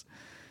gross.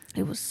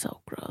 It was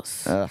so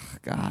gross. Ugh,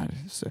 God.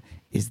 So,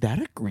 is that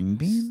a green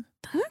bean?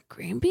 Is that a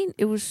green bean?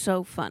 It was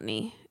so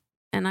funny.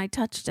 And I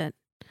touched it.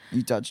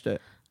 You touched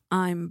it.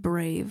 I'm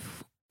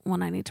brave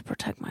when I need to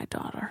protect my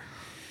daughter.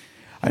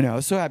 I know. I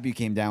was so happy you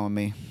came down with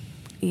me.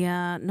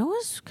 Yeah,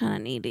 Noah's kind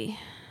of needy.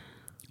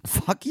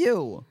 Fuck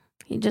you.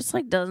 He just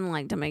like doesn't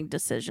like to make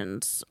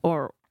decisions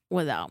or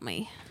without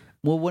me.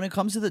 Well, when it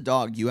comes to the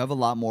dog, you have a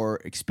lot more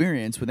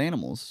experience with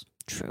animals.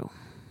 True.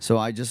 So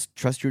I just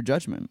trust your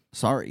judgment.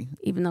 Sorry.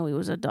 Even though he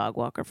was a dog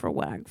walker for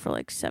WAG for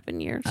like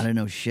 7 years. I don't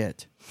know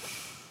shit.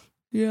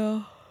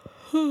 Yeah.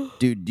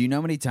 Dude, do you know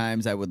how many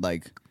times I would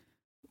like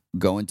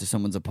go into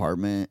someone's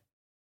apartment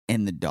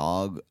and the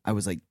dog I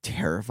was like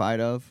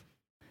terrified of?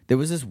 There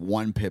was this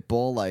one pit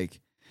bull,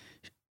 like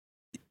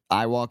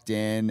I walked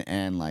in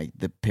and like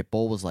the pit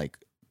bull was like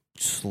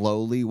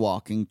slowly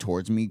walking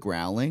towards me,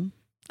 growling.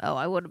 Oh,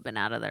 I would have been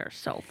out of there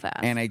so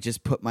fast. And I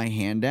just put my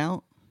hand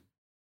out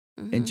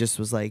and just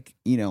was like,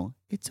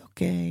 it's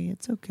okay.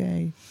 It's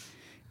okay.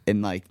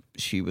 And like,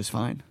 she was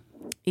fine.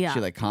 yeah. She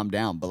like calmed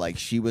down, but like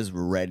she was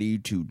ready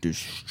to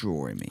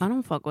destroy me. I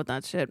don't fuck with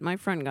that shit. My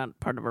friend got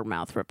part of her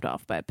mouth ripped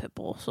off by a pit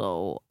bull,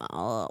 so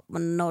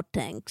no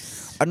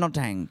thanks. No,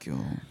 thank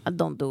you. I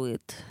don't do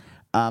it.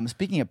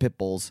 Speaking of pit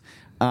bulls,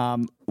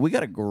 we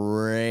got a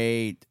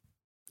great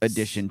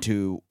addition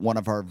to one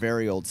of our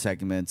very old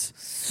segments,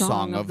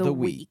 Song of the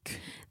Week.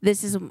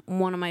 This is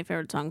one of my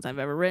favorite songs I've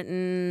ever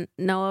written.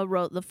 Noah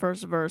wrote the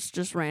first verse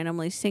just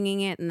randomly singing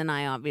it, and then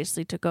I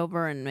obviously took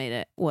over and made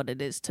it what it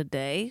is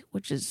today,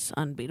 which is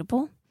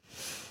unbeatable.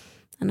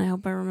 And I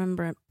hope I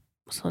remember it.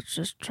 So let's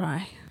just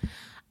try.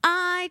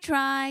 I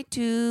try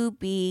to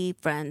be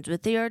friends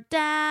with your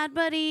dad,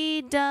 but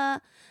he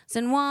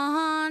doesn't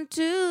want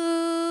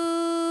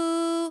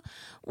to.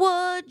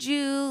 Would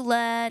you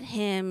let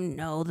him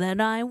know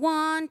that I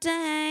want to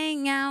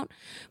hang out?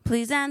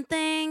 Please and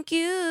thank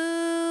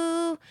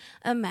you.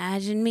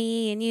 Imagine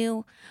me and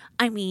you.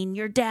 I mean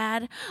your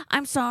dad.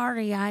 I'm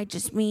sorry, I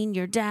just mean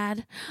your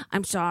dad.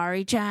 I'm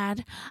sorry,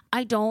 Chad.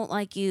 I don't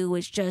like you,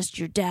 it's just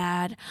your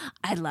dad.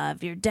 I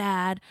love your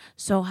dad.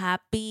 So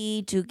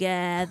happy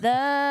together.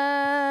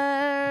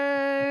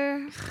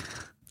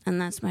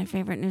 And that's my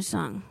favorite new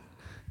song.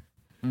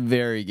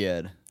 Very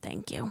good.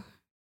 Thank you.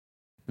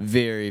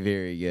 Very,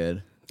 very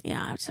good.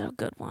 Yeah, it's a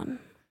good one.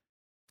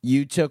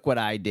 You took what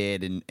I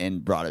did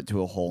and brought it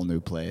to a whole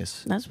new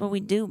place. That's what we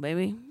do,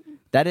 baby.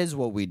 That is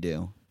what we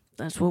do.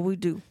 That's what we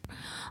do.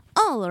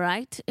 All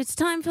right, it's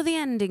time for the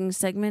ending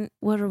segment.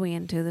 What are we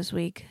into this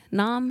week?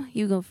 Nam,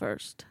 you go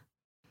first.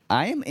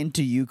 I am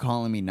into you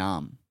calling me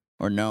Nom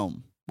or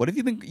Gnome. What have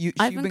you been?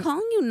 I've been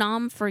calling you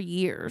Nam for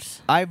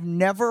years. I've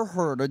never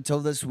heard until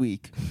this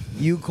week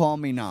you call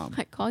me Nom.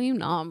 I call you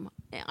Nam.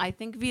 I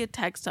think via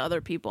text to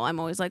other people. I'm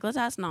always like, let's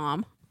ask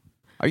Nam.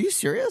 Are you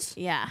serious?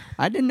 Yeah.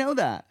 I didn't know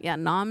that. Yeah,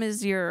 Nam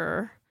is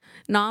your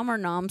Nam or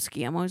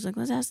Nomsky. I'm always like,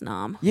 let's ask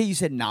Nam. Yeah, you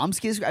said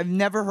Nomsky. I've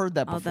never heard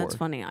that before. Oh, that's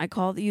funny. I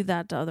call you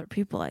that to other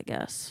people, I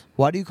guess.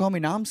 Why do you call me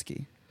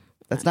Nomsky?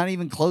 That's not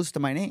even close to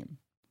my name.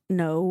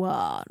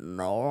 No,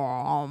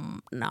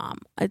 Nom.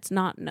 It's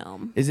not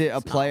Gnome. Is it a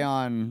It's play Nom.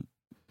 on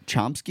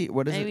Chomsky?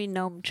 What is Maybe it?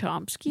 Noam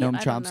Chomsky. Noam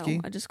I don't Chomsky?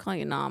 know. I just call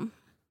you Nom.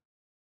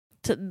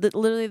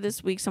 Literally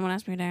this week, someone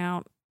asked me to hang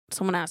out.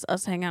 Someone asked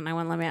us to hang out, and I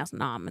went, let me ask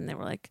Nom. And they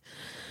were like,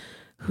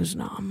 who's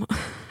Nom?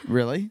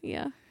 Really?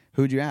 Yeah.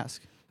 Who'd you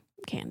ask?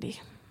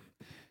 Candy.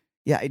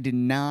 Yeah, I did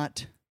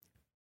not.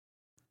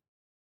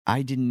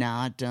 I've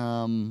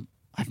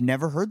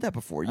never heard that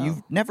before. Oh.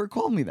 You've never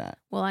called me that.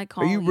 Well, I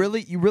call Are you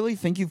really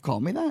think you've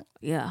called me that?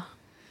 Yeah.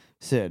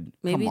 Sid,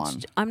 Maybe come it's.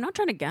 on. I'm not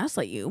trying to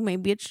gaslight you.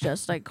 Maybe it's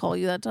just I call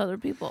you that to other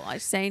people. I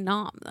say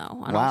Nom,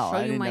 though. And Wow, I'll show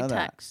I you didn't my know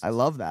text. that. I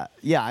love that.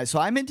 Yeah, so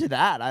I'm into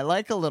that. I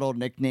like a little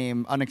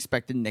nickname,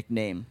 unexpected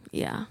nickname.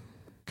 Yeah.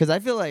 Because I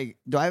feel like,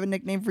 do I have a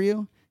nickname for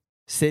you?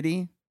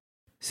 Siddy?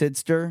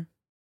 Sidster?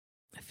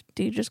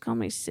 Do you just call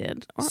me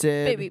Sid? Or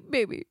Sid.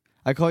 Baby.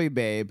 I call you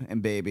babe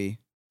and baby.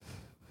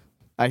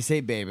 I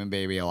say babe and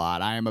baby a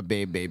lot. I am a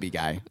baby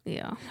guy.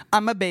 Yeah.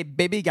 I'm a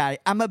baby guy.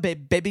 I'm a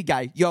baby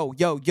guy. Yo,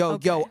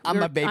 Okay,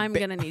 I'm a baby. I'm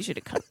gonna need you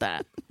to cut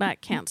that.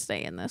 That can't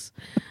stay in this.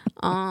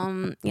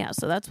 Yeah.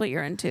 So that's what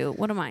you're into.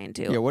 What am I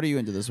into? Yeah, what are you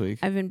into this week?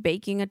 I've been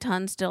baking a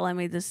ton still. I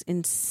made this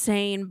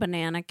insane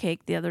banana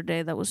cake the other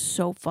day that was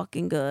so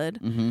fucking good.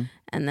 Mm-hmm.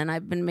 And then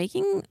I've been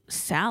making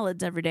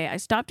salads every day. I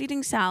stopped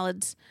eating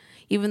salads,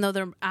 even though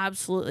they're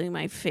absolutely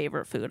my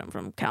favorite food. I'm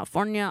from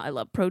California. I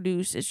love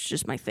produce. It's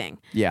just my thing.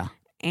 Yeah.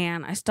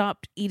 And I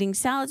stopped eating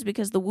salads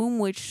because the womb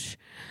witch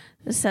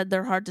said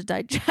they're hard to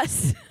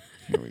digest.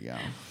 Here we go.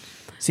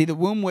 See, the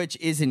womb witch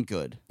isn't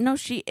good. No,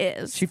 she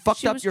is. She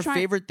fucked up was your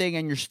favorite thing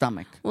in your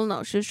stomach. Well,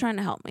 no, she was trying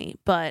to help me,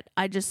 but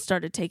I just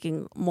started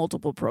taking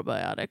multiple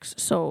probiotics.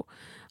 So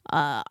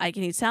I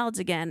can eat salads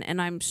again, and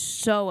I'm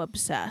so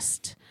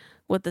obsessed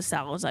with the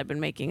salads I've been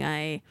making.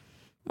 I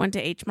went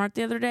to H Mart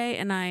the other day,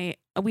 and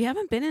we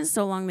haven't been in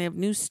so long. They have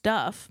new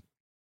stuff,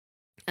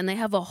 and they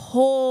have a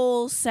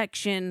whole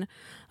section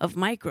of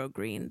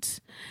microgreens.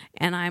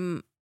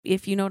 And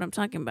if you know what I'm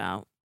talking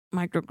about,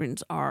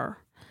 microgreens are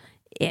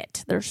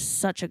it. They're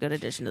such a good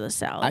addition to the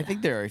salad. I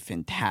think they're a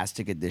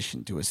fantastic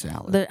addition to a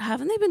salad.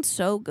 Haven't they been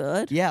so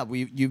good? Yeah,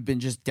 you've been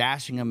just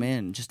dashing them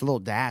in, just a little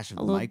dash of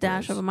A little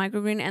dash of a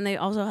microgreen, and they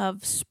also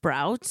have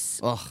sprouts.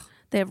 Ugh.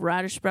 They have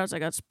radish sprouts. I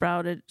got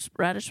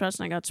radish sprouts,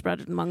 and I got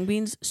sprouted mung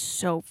beans.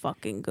 So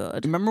fucking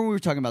good. Remember we were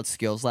talking about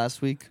skills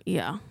last week?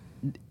 Yeah.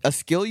 A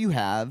skill you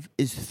have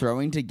is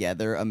throwing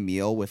together a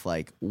meal with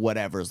like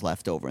whatever's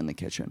left over in the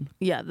kitchen.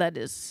 Yeah, that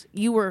is.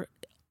 You were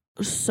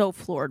so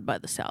floored by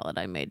the salad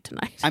I made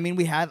tonight. I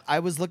mean, I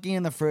was looking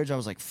in the fridge. I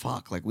was like,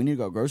 fuck, like we need to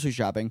go grocery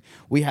shopping.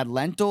 We had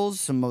lentils,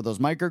 some of those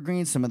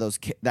microgreens, some of those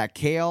that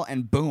kale,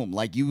 and boom,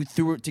 like you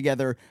threw it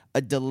together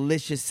a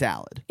delicious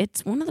salad.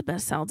 It's one of the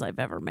best salads I've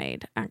ever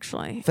made,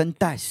 actually.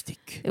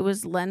 Fantastic. It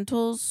was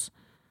lentils,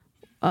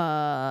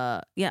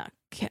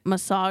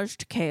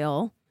 massaged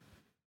kale,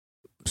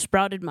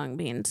 sprouted mung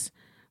beans,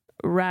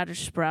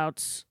 radish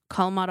sprouts,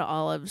 Kalamata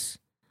olives,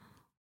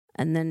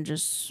 and then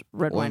just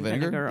red Oil wine and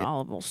vinegar? vinegar,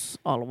 olive oil,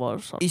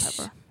 salt,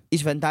 pepper.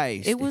 It's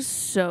fantastic. It was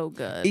so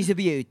good. It's a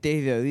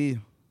beauty.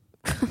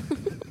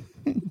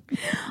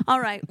 All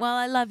right. Well,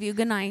 I love you.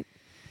 Good night.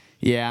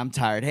 Yeah, I'm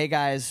tired. Hey,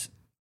 guys,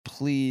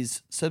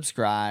 please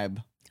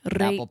subscribe.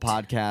 Rate. Apple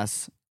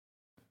Podcasts.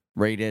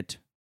 Rate it.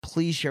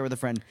 Please share with a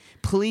friend.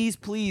 Please,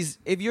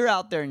 if you're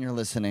out there and you're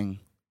listening.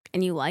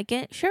 And you like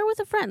it, share with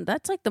a friend.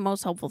 That's like the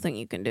most helpful thing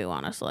you can do,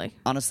 honestly.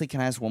 Honestly,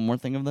 can I ask one more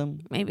thing of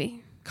them?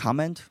 Maybe.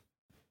 Comment.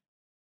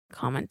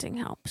 Commenting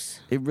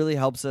helps. It really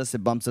helps us.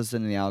 It bumps us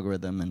into the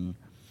algorithm. And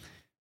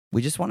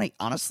we just want to,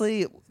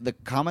 honestly, the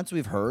comments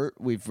we've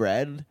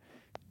read,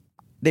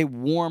 they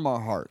warm our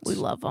hearts. We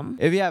love them.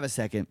 If you have a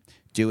second,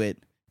 do it.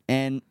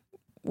 And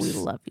we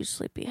love you,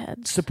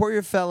 sleepyheads. Support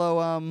your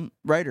fellow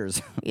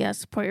writers. Yeah,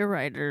 support your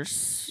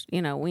writers.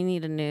 You know, we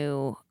need a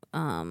new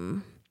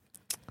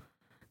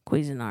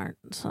Cuisinart,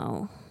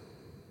 so.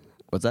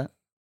 What's that?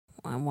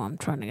 I'm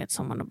trying to get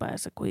someone to buy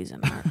us a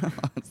Cuisinart.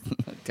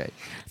 Okay.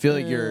 I feel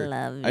like you're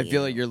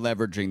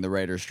leveraging the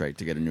writer's strike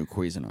to get a new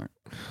Cuisinart.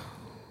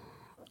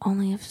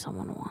 Only if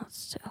someone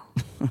wants to.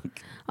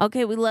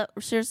 Okay,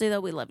 seriously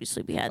though, we love you,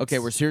 sleepyheads. Okay,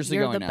 we're seriously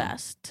You're going the now.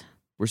 best.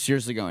 We're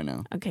seriously going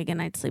now. Okay, good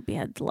night,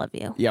 sleepyheads. Love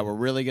you. Yeah, we're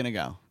really gonna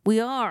go. We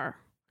are.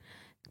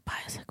 Buy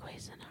us a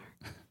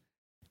Cuisinart.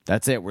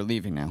 That's it. We're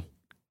leaving now.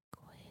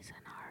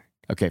 Cuisinart.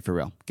 Okay, for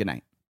real. Good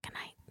night. Good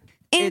night.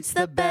 It's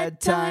the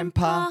Bedtime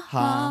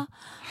Podcast.